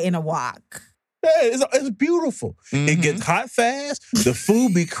deep fry in a wok. Yeah, it's beautiful. It gets hot fast. The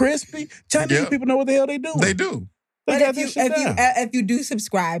food be crispy. Chinese Yep. people know what the hell they doing. They do. They But got if this you shit down. if you do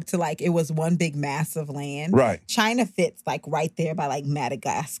subscribe to like it was one big mass of land, Right. China fits like right there by like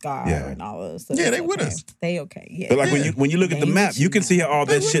Madagascar Yeah. and all of those. So Yeah, it's they with okay. us. They okay. Yeah. But like Yeah. when you look at the They map, with you can see how all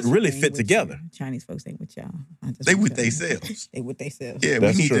that They shit with really you. fit They with together. you. Chinese folks ain't with y'all. They with themselves. They with themselves. Yeah,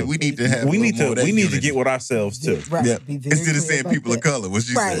 That's we true. need to have. We a need little more to of that get unity. with ourselves too. Right. Yeah. Be very Instead of clear saying about people of that. color, what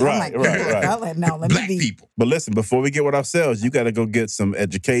you Right. said. I'm like, Right, people of right. color. No, let Black me be. people. But listen, before we get with ourselves, you got to go get some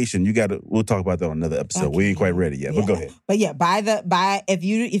education. We'll talk about that on another episode. We ain't quite ready yet. but go ahead. But yeah, buy if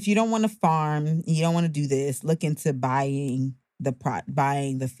you don't want to farm, you don't want to do this, look into buying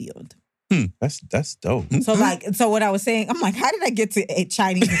the field. That's dope. So what I was saying, I'm like, how did I get to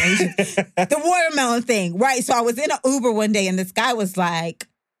Chinese and Asian? The watermelon thing, right? So I was in an Uber one day and this guy was like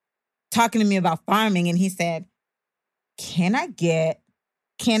talking to me about farming and he said, is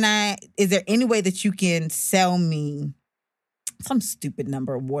there any way that you can sell me some stupid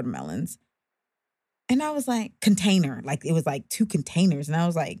number of watermelons? And I was like, container. Like, it was like 2 containers. And I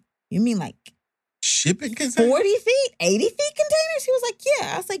was like, you mean like shipping containers? 40 feet, 80 feet containers? He was like,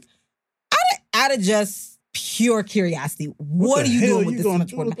 yeah. I was like, out of just pure curiosity, what are you doing with this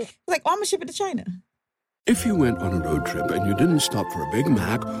much watermelon? He was like, I'm going to ship it to China. If you went on a road trip and you didn't stop for a Big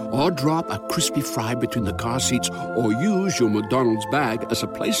Mac or drop a crispy fry between the car seats or use your McDonald's bag as a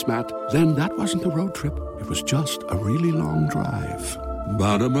placemat, then that wasn't a road trip. It was just a really long drive.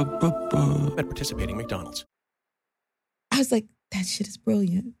 Ba-da-ba-ba-ba. At participating McDonald's. I was like, that shit is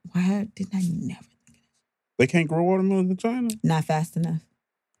brilliant. Why didn't I never think of it? They can't grow watermelons in China? Not fast enough.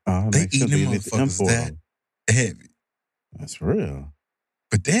 They eat them motherfuckers that heavy. That's real.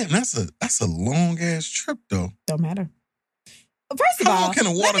 But damn, that's a long ass trip though. Don't matter. First of all, how long can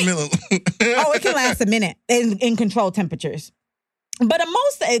a watermelon? it can last a minute in controlled temperatures. But the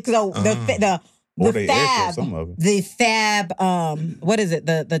fab, what is it?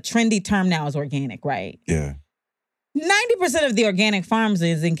 The trendy term now is organic, right? Yeah. 90% of the organic farms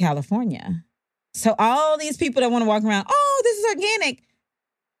is in California. So all these people that want to walk around, this is organic.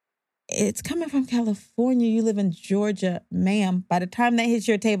 It's coming from California. You live in Georgia, ma'am. By the time that hits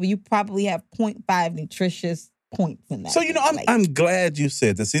your table, you probably have 0.5 nutritious points in that. So, I'm glad you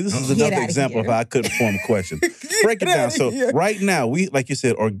said this. See, this is another example of how I couldn't form a question. Break it down. So right now, like you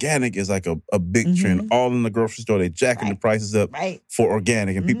said, organic is like a big trend. All in the grocery store, they're jacking the prices up for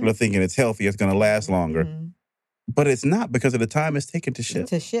organic. And people are thinking it's healthy, it's going to last longer. But it's not because of the time it's taken to ship.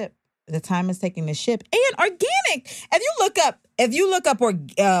 The time it's taking to ship. And organic. If you look up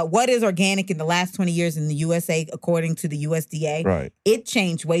what is organic in the last 20 years in the USA, according to the USDA, right, it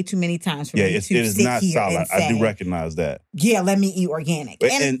changed way too many times for me to it is not solid. I do recognize that. Yeah, let me eat organic.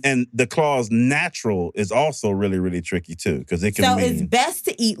 And the clause natural is also really, really tricky too, because it can mean... it's best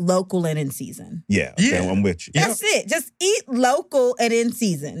to eat local and in season. Yeah, okay, I'm with you. That's it. Just eat local and in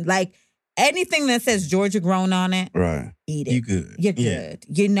season. Like, anything that says Georgia grown on it, right? Eat it. You good. You're good.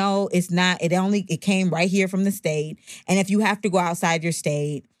 It's not. It came right here from the state. And if you have to go outside your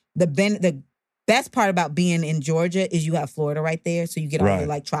state, the best part about being in Georgia is you have Florida right there, so you get all the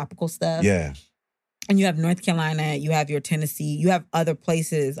like tropical stuff. Yeah. And you have North Carolina, you have your Tennessee, you have other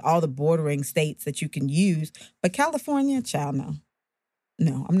places, all the bordering states that you can use. But California, child,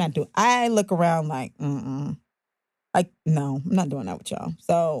 no, I'm not doing. I look around like, like, no, I'm not doing that with y'all.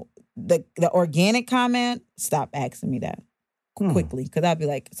 So. The organic comment, stop asking me that quickly, because I'll be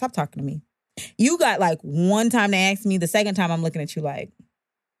like, stop talking to me. You got like one time to ask me, the second time I'm looking at you like.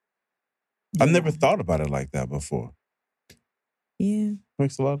 I've never thought about it like that before. Yeah.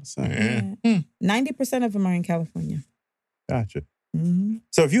 Makes a lot of sense. Yeah. 90% of them are in California. Gotcha. Mm-hmm.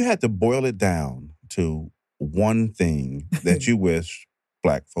 So if you had to boil it down to one thing that you wish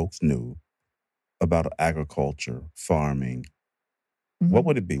Black folks knew about agriculture, farming, what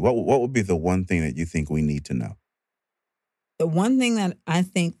would it be? What would be the one thing that you think we need to know? The one thing that I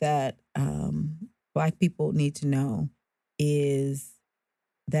think that Black people need to know is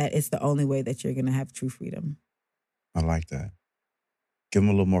that it's the only way that you're going to have true freedom. I like that. Give them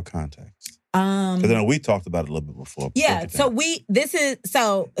a little more context. Because I know we talked about it a little bit before. Yeah.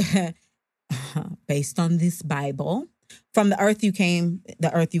 Based on this Bible, from the earth you came,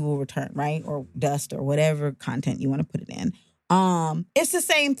 the earth you will return, right? Or dust or whatever content you want to put it in. It's the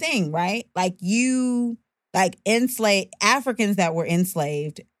same thing, right? Enslaved Africans that were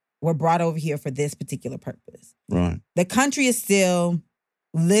enslaved were brought over here for this particular purpose. Right. The country is still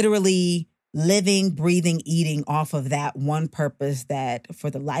literally living, breathing, eating off of that one purpose that for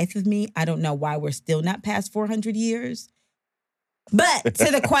the life of me, I don't know why we're still not past 400 years. But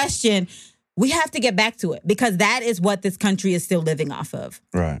to the question, we have to get back to it because that is what this country is still living off of.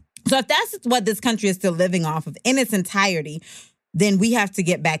 Right. So if that's what this country is still living off of in its entirety, then we have to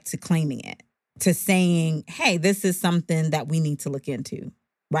get back to claiming it, to saying, hey, this is something that we need to look into,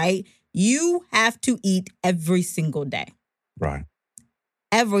 right? You have to eat every single day. Right.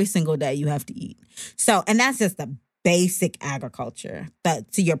 Every single day you have to eat. So, and that's just the basic agriculture.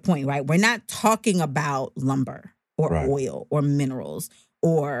 But to your point, right? We're not talking about lumber or oil or minerals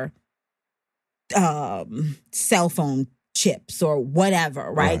or cell phone chips or whatever,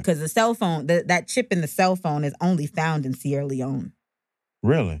 right? Because the cell phone, that chip in the cell phone is only found in Sierra Leone.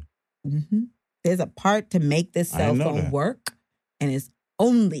 Really? Mm-hmm. There's a part to make this cell phone work, and it's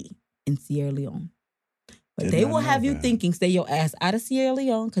only in Sierra Leone. But they will have you thinking, stay your ass out of Sierra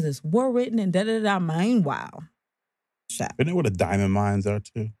Leone because it's war-written and da-da-da. Meanwhile, isn't that where the diamond mines are,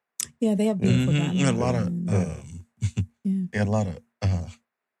 too? Yeah, they have beautiful diamond mines. They had a lot of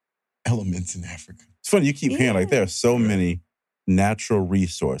elements in Africa. It's funny, you keep hearing, like, there are so many natural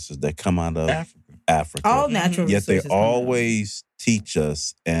resources that come out of Africa. All natural Yet resources. they always teach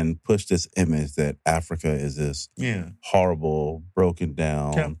us and push this image that Africa is this horrible, broken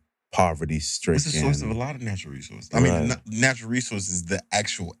down, poverty-stricken. It's the source of a lot of natural resources. I mean, natural resources is the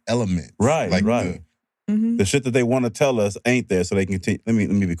actual element. Right, like right. The shit that they want to tell us ain't there, so they can continue. Let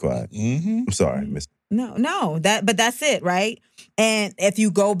me be quiet. I'm sorry, Miss. No, but that's it, right? And if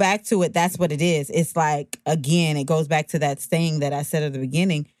you go back to it, that's what it is. It's like, again, it goes back to that saying that I said at the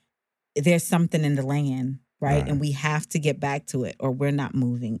beginning. There's something in the land, right? And we have to get back to it, or we're not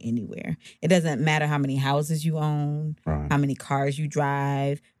moving anywhere. It doesn't matter how many houses you own, how many cars you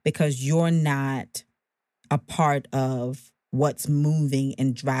drive, because you're not a part of what's moving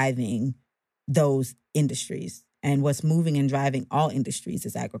and driving those industries. And what's moving and driving all industries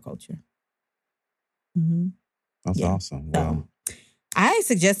is agriculture. Mm-hmm. That's awesome. Wow. I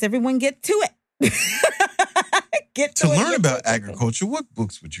suggest everyone get to it. To learn about agriculture, what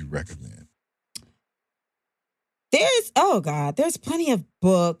books would you recommend? There's plenty of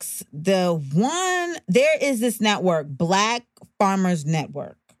books. There is this network, Black Farmers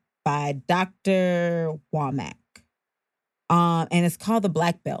Network by Dr. Womack. And it's called the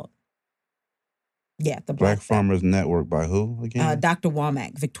Black Belt. Yeah, the Black Farmers Network by who again? Dr.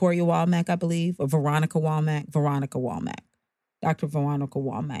 Womack. Victoria Womack, I believe, or Veronica Womack. Dr. Veronica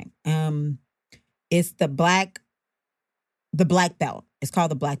Womack. It's the Black Belt. It's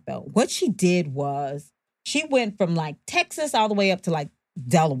called the Black Belt. What she did was she went from like Texas all the way up to like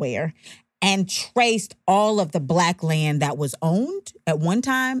Delaware and traced all of the Black land that was owned at one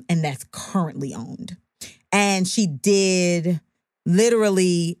time and that's currently owned. And she did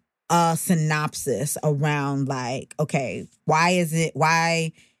literally a synopsis around like, okay, what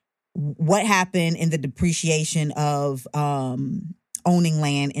happened in the depreciation of owning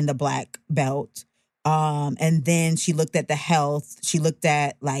land in the Black Belt. And then she looked at the health. She looked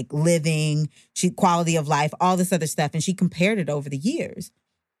at like living, quality of life, all this other stuff. And she compared it over the years.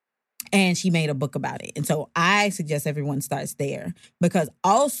 And she made a book about it. And so I suggest everyone starts there because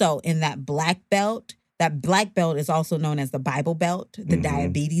also in that Black Belt is also known as the Bible Belt, the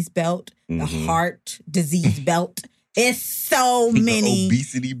diabetes belt, the heart disease belt. It's so many. The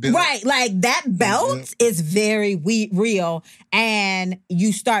obesity belt. Right. Like that belt is very real. And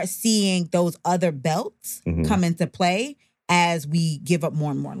you start seeing those other belts come into play as we give up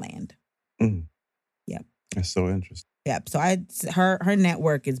more and more land. Yep. That's so interesting. Yep. So her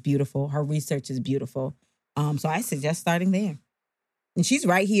network is beautiful. Her research is beautiful. So I suggest starting there. And she's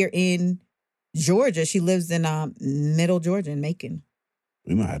right here in Georgia. She lives in Middle Georgia in Macon.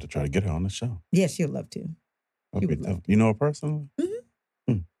 We might have to try to get her on the show. Yeah, she'd love to. You know her personally?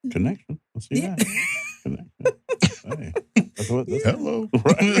 Connection. Let's see that. Connection. Hey. That's what this Hello.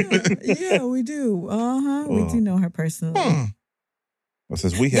 Right. Yeah, we do. We do know her personally. Well,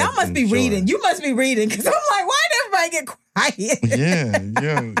 since we Y'all must be reading. You must be reading because I'm like, why did everybody get quiet?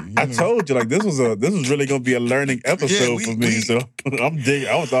 Yeah. I told you, like this was really gonna be a learning episode for me. So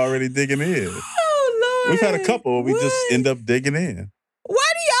I was already digging in. Oh Lord. We've had a couple. We just end up digging in. Why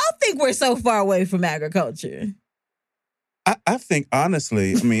do y'all think we're so far away from agriculture? I think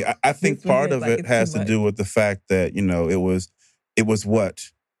honestly, I think part of it has to do with the fact that, it was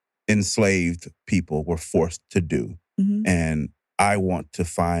what enslaved people were forced to do. And I want to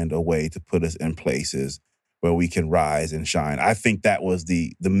find a way to put us in places where we can rise and shine. I think that was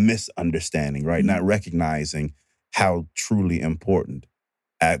the misunderstanding, right? Not recognizing how truly important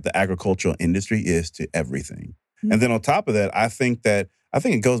the agricultural industry is to everything. And then on top of that, I think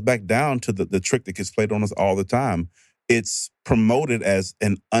it goes back down to the trick that gets played on us all the time. It's promoted as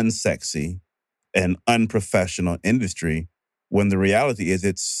an unsexy and unprofessional industry when the reality is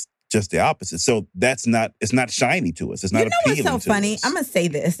it's just the opposite. So it's not shiny to us. It's not appealing to us. What's so funny? I'm going to say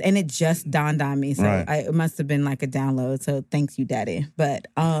this, and it just dawned on me. So it must have been like a download. So thanks you, Daddy. But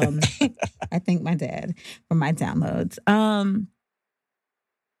I thank my dad for my downloads.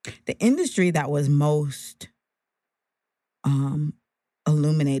 The industry that was most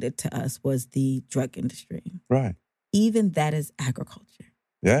illuminated to us was the drug industry. Right. Even that is agriculture.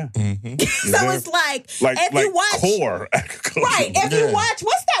 Yeah. So it's like if you watch core agriculture. Right. If you watch,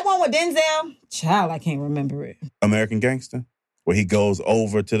 what's that one with Denzel? Child, I can't remember it. American Gangster? Where he goes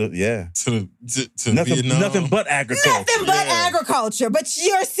over to the to Vietnam. Nothing but agriculture. Nothing but agriculture. But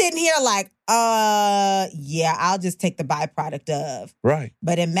you're sitting here like, yeah, I'll just take the byproduct of. Right.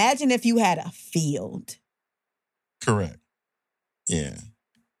 But imagine if you had a field. Correct. Yeah.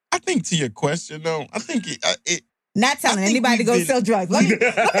 I think to your question, though, I think it not telling anybody to go sell drugs. Let me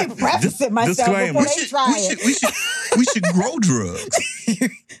preface it myself before they try it. We should grow drugs.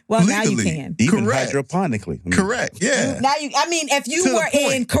 Well, legally. now you can. Even Correct. hydroponically. Correct. Yeah. Now if you were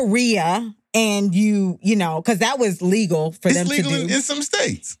in Korea and you know, because that was legal for them to do. It's legal in some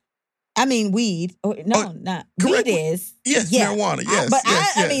states. I mean, weed. Not correct. weed is. Yes, marijuana. Yes, but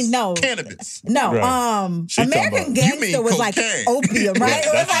yes, I mean, no. Cannabis. No, Right. American Gangster was like opium, right?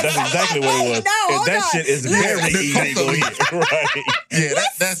 It was like, That's exactly what it was. No, and that shit is very illegal here. Right. Yeah,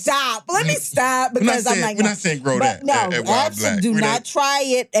 that's stop. Let me stop because I'm like, we're not saying grow that. No, at Wild Black. do not try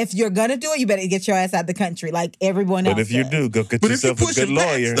it. If you're gonna do it, you better get your ass out the country, like everyone else. But if you do, go get yourself a good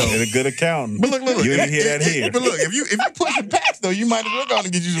lawyer and a good accountant. But look, you didn't hear that here. But look, if you pushing packs though, you might as well go out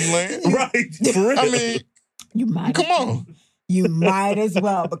and get you some land. Right. For real. I mean, you might. Come on. You might as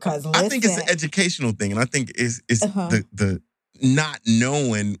well because listen, I think it's an educational thing, and I think it's the not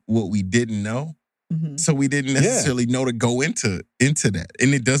knowing what we didn't know, so we didn't necessarily know to go into that,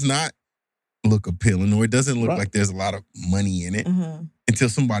 and it does not look appealing, or it doesn't look like there's a lot of money in it until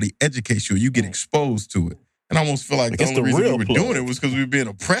somebody educates you, or you get exposed to it. And I almost feel like the only reason we were doing it was because we were being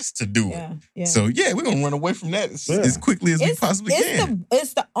oppressed to do it. Yeah. So we're gonna run away from that as quickly as we possibly can.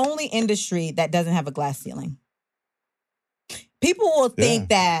 It's the only industry that doesn't have a glass ceiling. People will think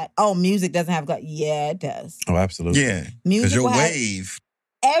that, music doesn't have glass. Yeah, it does. Oh, absolutely. Yeah. Music your wave.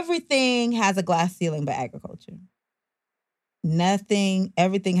 Everything has a glass ceiling but agriculture. Everything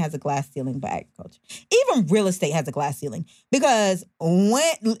has a glass ceiling but agriculture. Even real estate has a glass ceiling. Because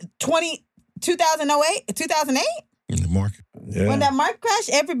when 2008, in the market. Yeah. When that market crashed,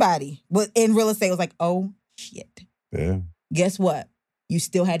 everybody in real estate was like, oh, shit. Yeah. Guess what? You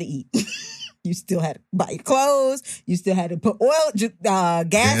still had to eat. You still had to buy your clothes. You still had to put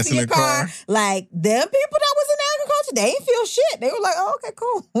gas in your car. Like, them people that was in agriculture, they ain't feel shit. They were like, oh, okay,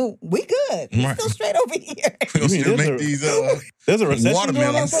 cool. We good. We still straight over here. We still make these there's a recession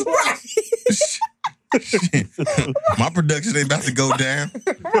watermelons. My production ain't about to go down.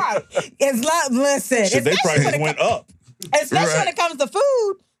 Right. Listen. Shit, their prices went up. Especially when it comes to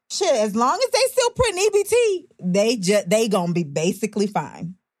food. Shit, as long as they still putting EBT, they gonna be basically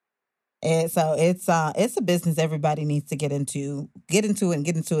fine. And so it's a business everybody needs to get into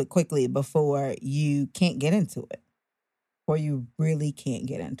it quickly before you can't get into it. Or you really can't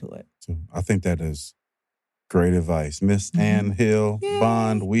get into it. So I think that is great advice. Miss Ann Hill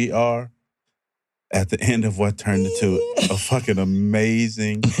Bond, we are at the end of what turned into a fucking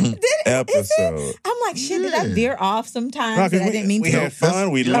amazing episode. I'm like, shit, did I veer off sometimes? I didn't mean to. We had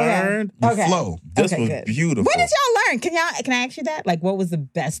fun. We learned. Okay. Flow. This was good. beautiful. What did y'all learn? Can I ask you that? Like, what was the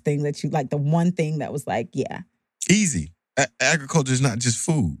best thing that you, like, the one thing that was like, yeah. Easy. Agriculture is not just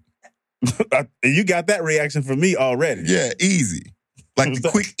food. You got that reaction from me already. Yeah, easy. Like the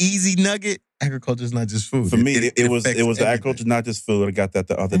quick, easy nugget. Agriculture is not just food. For me, it was the agriculture, not just food. I got that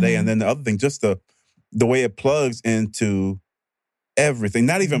the other day. And then the other thing, just the way it plugs into everything.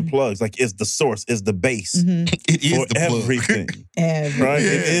 Not even plugs. Like, it's the source, it's the base. It is the plug. Everything. Right?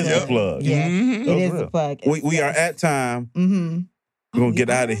 It is the plug. Yeah, it is the plug. We are at time. We're going to get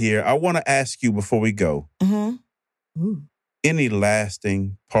out of here. I want to ask you before we go, any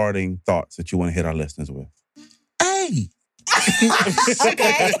lasting parting thoughts that you want to hit our listeners with? Hey!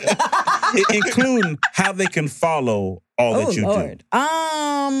 Okay. Including how they can follow all that you do.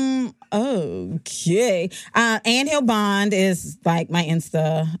 Okay. Ann Hill Bond is like my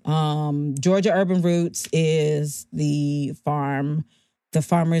Insta. Georgia Urban Roots is the farm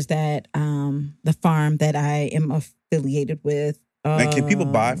that I am affiliated with. And can people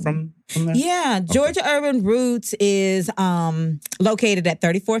buy from there? Yeah. Georgia Urban Roots is located at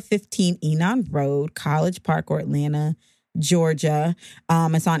 3415 Enon Road, College Park, Atlanta, Georgia.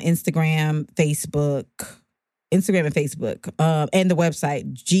 It's on Instagram, Facebook, and Facebook. And the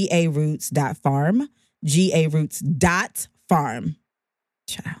website, garoots.farm. garoots.farm.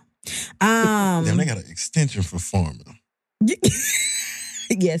 Ciao. Damn, they got an extension for farming.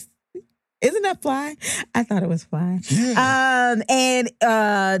 Yes. Isn't that fly? I thought it was fly. Yeah. And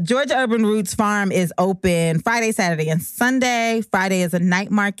Georgia Urban Roots Farm is open Friday, Saturday, and Sunday. Friday is a night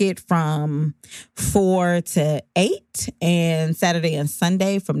market from 4 to 8, and Saturday and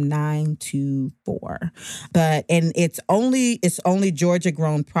Sunday from 9 to 4. And it's only Georgia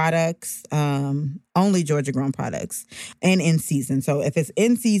grown products. Only Georgia grown products and in season. So if it's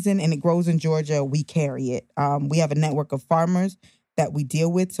in season and it grows in Georgia, we carry it. We have a network of farmers that we deal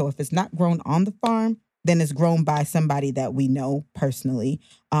with. So if it's not grown on the farm, then it's grown by somebody that we know personally.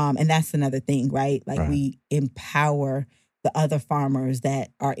 And that's another thing, right? Like we empower the other farmers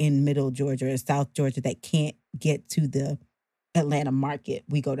that are in middle Georgia or South Georgia that can't get to the Atlanta market.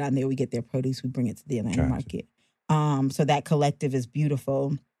 We go down there, we get their produce, we bring it to the Atlanta market. So that collective is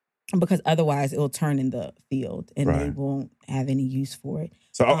beautiful because otherwise it will turn in the field and they won't have any use for it.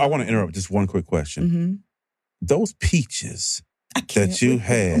 So I want to interrupt just one quick question. Mm-hmm. Those peaches that you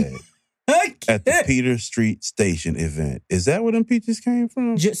had at the Peter Street Station event, is that where them peaches came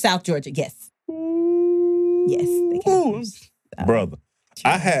from? South Georgia, yes. Yes, they came from brother.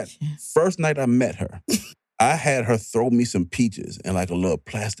 I had, first night I met her, I had her throw me some peaches in like a little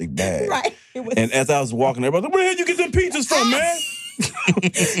plastic bag. Right. And as I was walking there, I was like, where the hell you get them peaches from, man?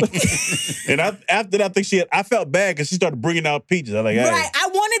 And after that, I felt bad because she started bringing out peaches. I was like, hey. Right. I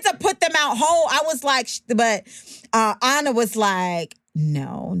wanted to put them out whole. I was like, but Anna was like,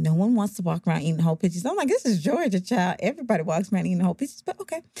 no one wants to walk around eating whole peaches. I'm like, this is Georgia, child. Everybody walks around eating whole peaches, but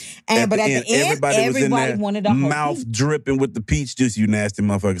okay. At the end, everybody wanted a whole mouth peach. Dripping with the peach juice. You nasty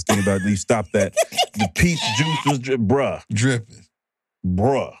motherfuckers. Think about it. You stop that. The peach juice was dripping.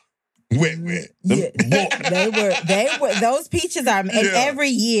 Bruh. Wet. Yeah, they were. Those peaches are, and every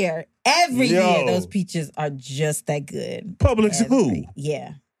year, those peaches are just that good. Publix who?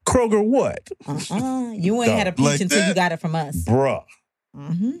 Yeah. Kroger what? You ain't had a peach until you got it from us. Bruh.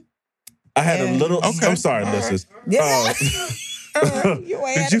 Mm-hmm. I had a little, I'm sorry, listeners. Did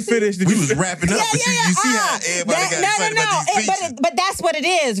you finish? We was wrapping up, but you see how everybody got excited about these peaches. But that's what it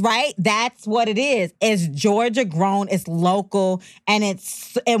is, right? That's what it is. It's Georgia grown, it's local, and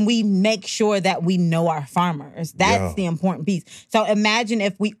we make sure that we know our farmers. That's the important piece. So imagine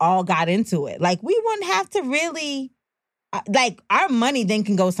if we all got into it. Like, we wouldn't have to really, like, our money then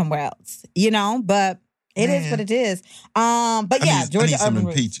can go somewhere else, you know? But it is what it is. Georgia Urban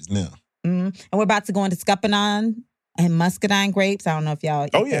Roots. Peaches now. Mm-hmm. And we're about to go into Scuppernong and muscadine grapes. I don't know if y'all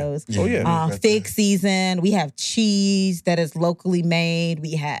eat those. Oh, yeah. Fig season. We have cheese that is locally made.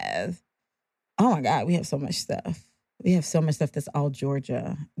 We have, oh my God, we have so much stuff. We have so much stuff that's all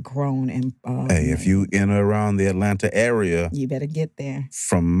Georgia grown. And hey, if you in or around the Atlanta area, you better get there.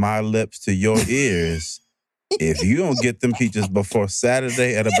 From my lips to your ears, if you don't get them peaches before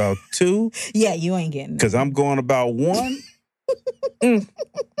Saturday at about 2. Yeah, you ain't getting them. Because I'm going about 1. I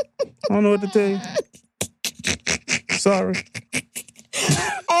don't know what to tell you. Sorry.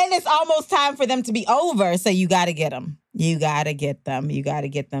 And it's almost time for them to be over, so you got to get them. You got to get them. You got to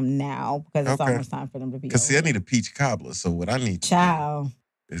get them now because it's almost time for them to be over. Because, see, I need a peach cobbler, so what I need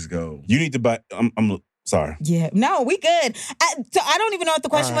is go. You need to buy, I'm sorry. Yeah. No, we good. I don't even know what the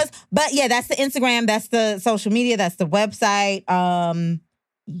question was, but yeah, that's the Instagram, that's the social media, that's the website.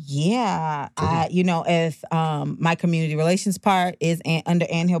 If my community relations part is under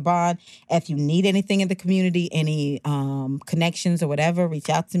Ann Hill Bond, if you need anything in the community, any connections or whatever, reach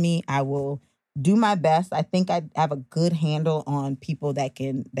out to me. I will do my best. I think I have a good handle on people that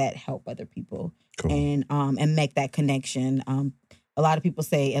help other people and make that connection. A lot of people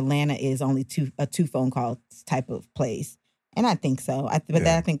say Atlanta is only a 2 phone call type of place, and I think so. I think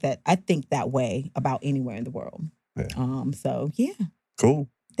that way about anywhere in the world. Yeah. Cool.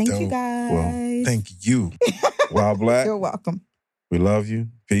 Thank you, guys. Well, thank you. Wild Black. You're welcome. We love you.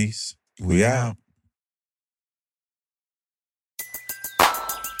 Peace. We out.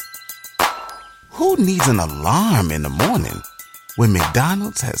 Who needs an alarm in the morning when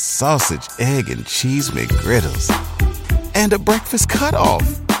McDonald's has sausage, egg, and cheese McGriddles and a breakfast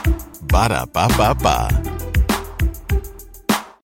cutoff? Ba-da-ba-ba-ba.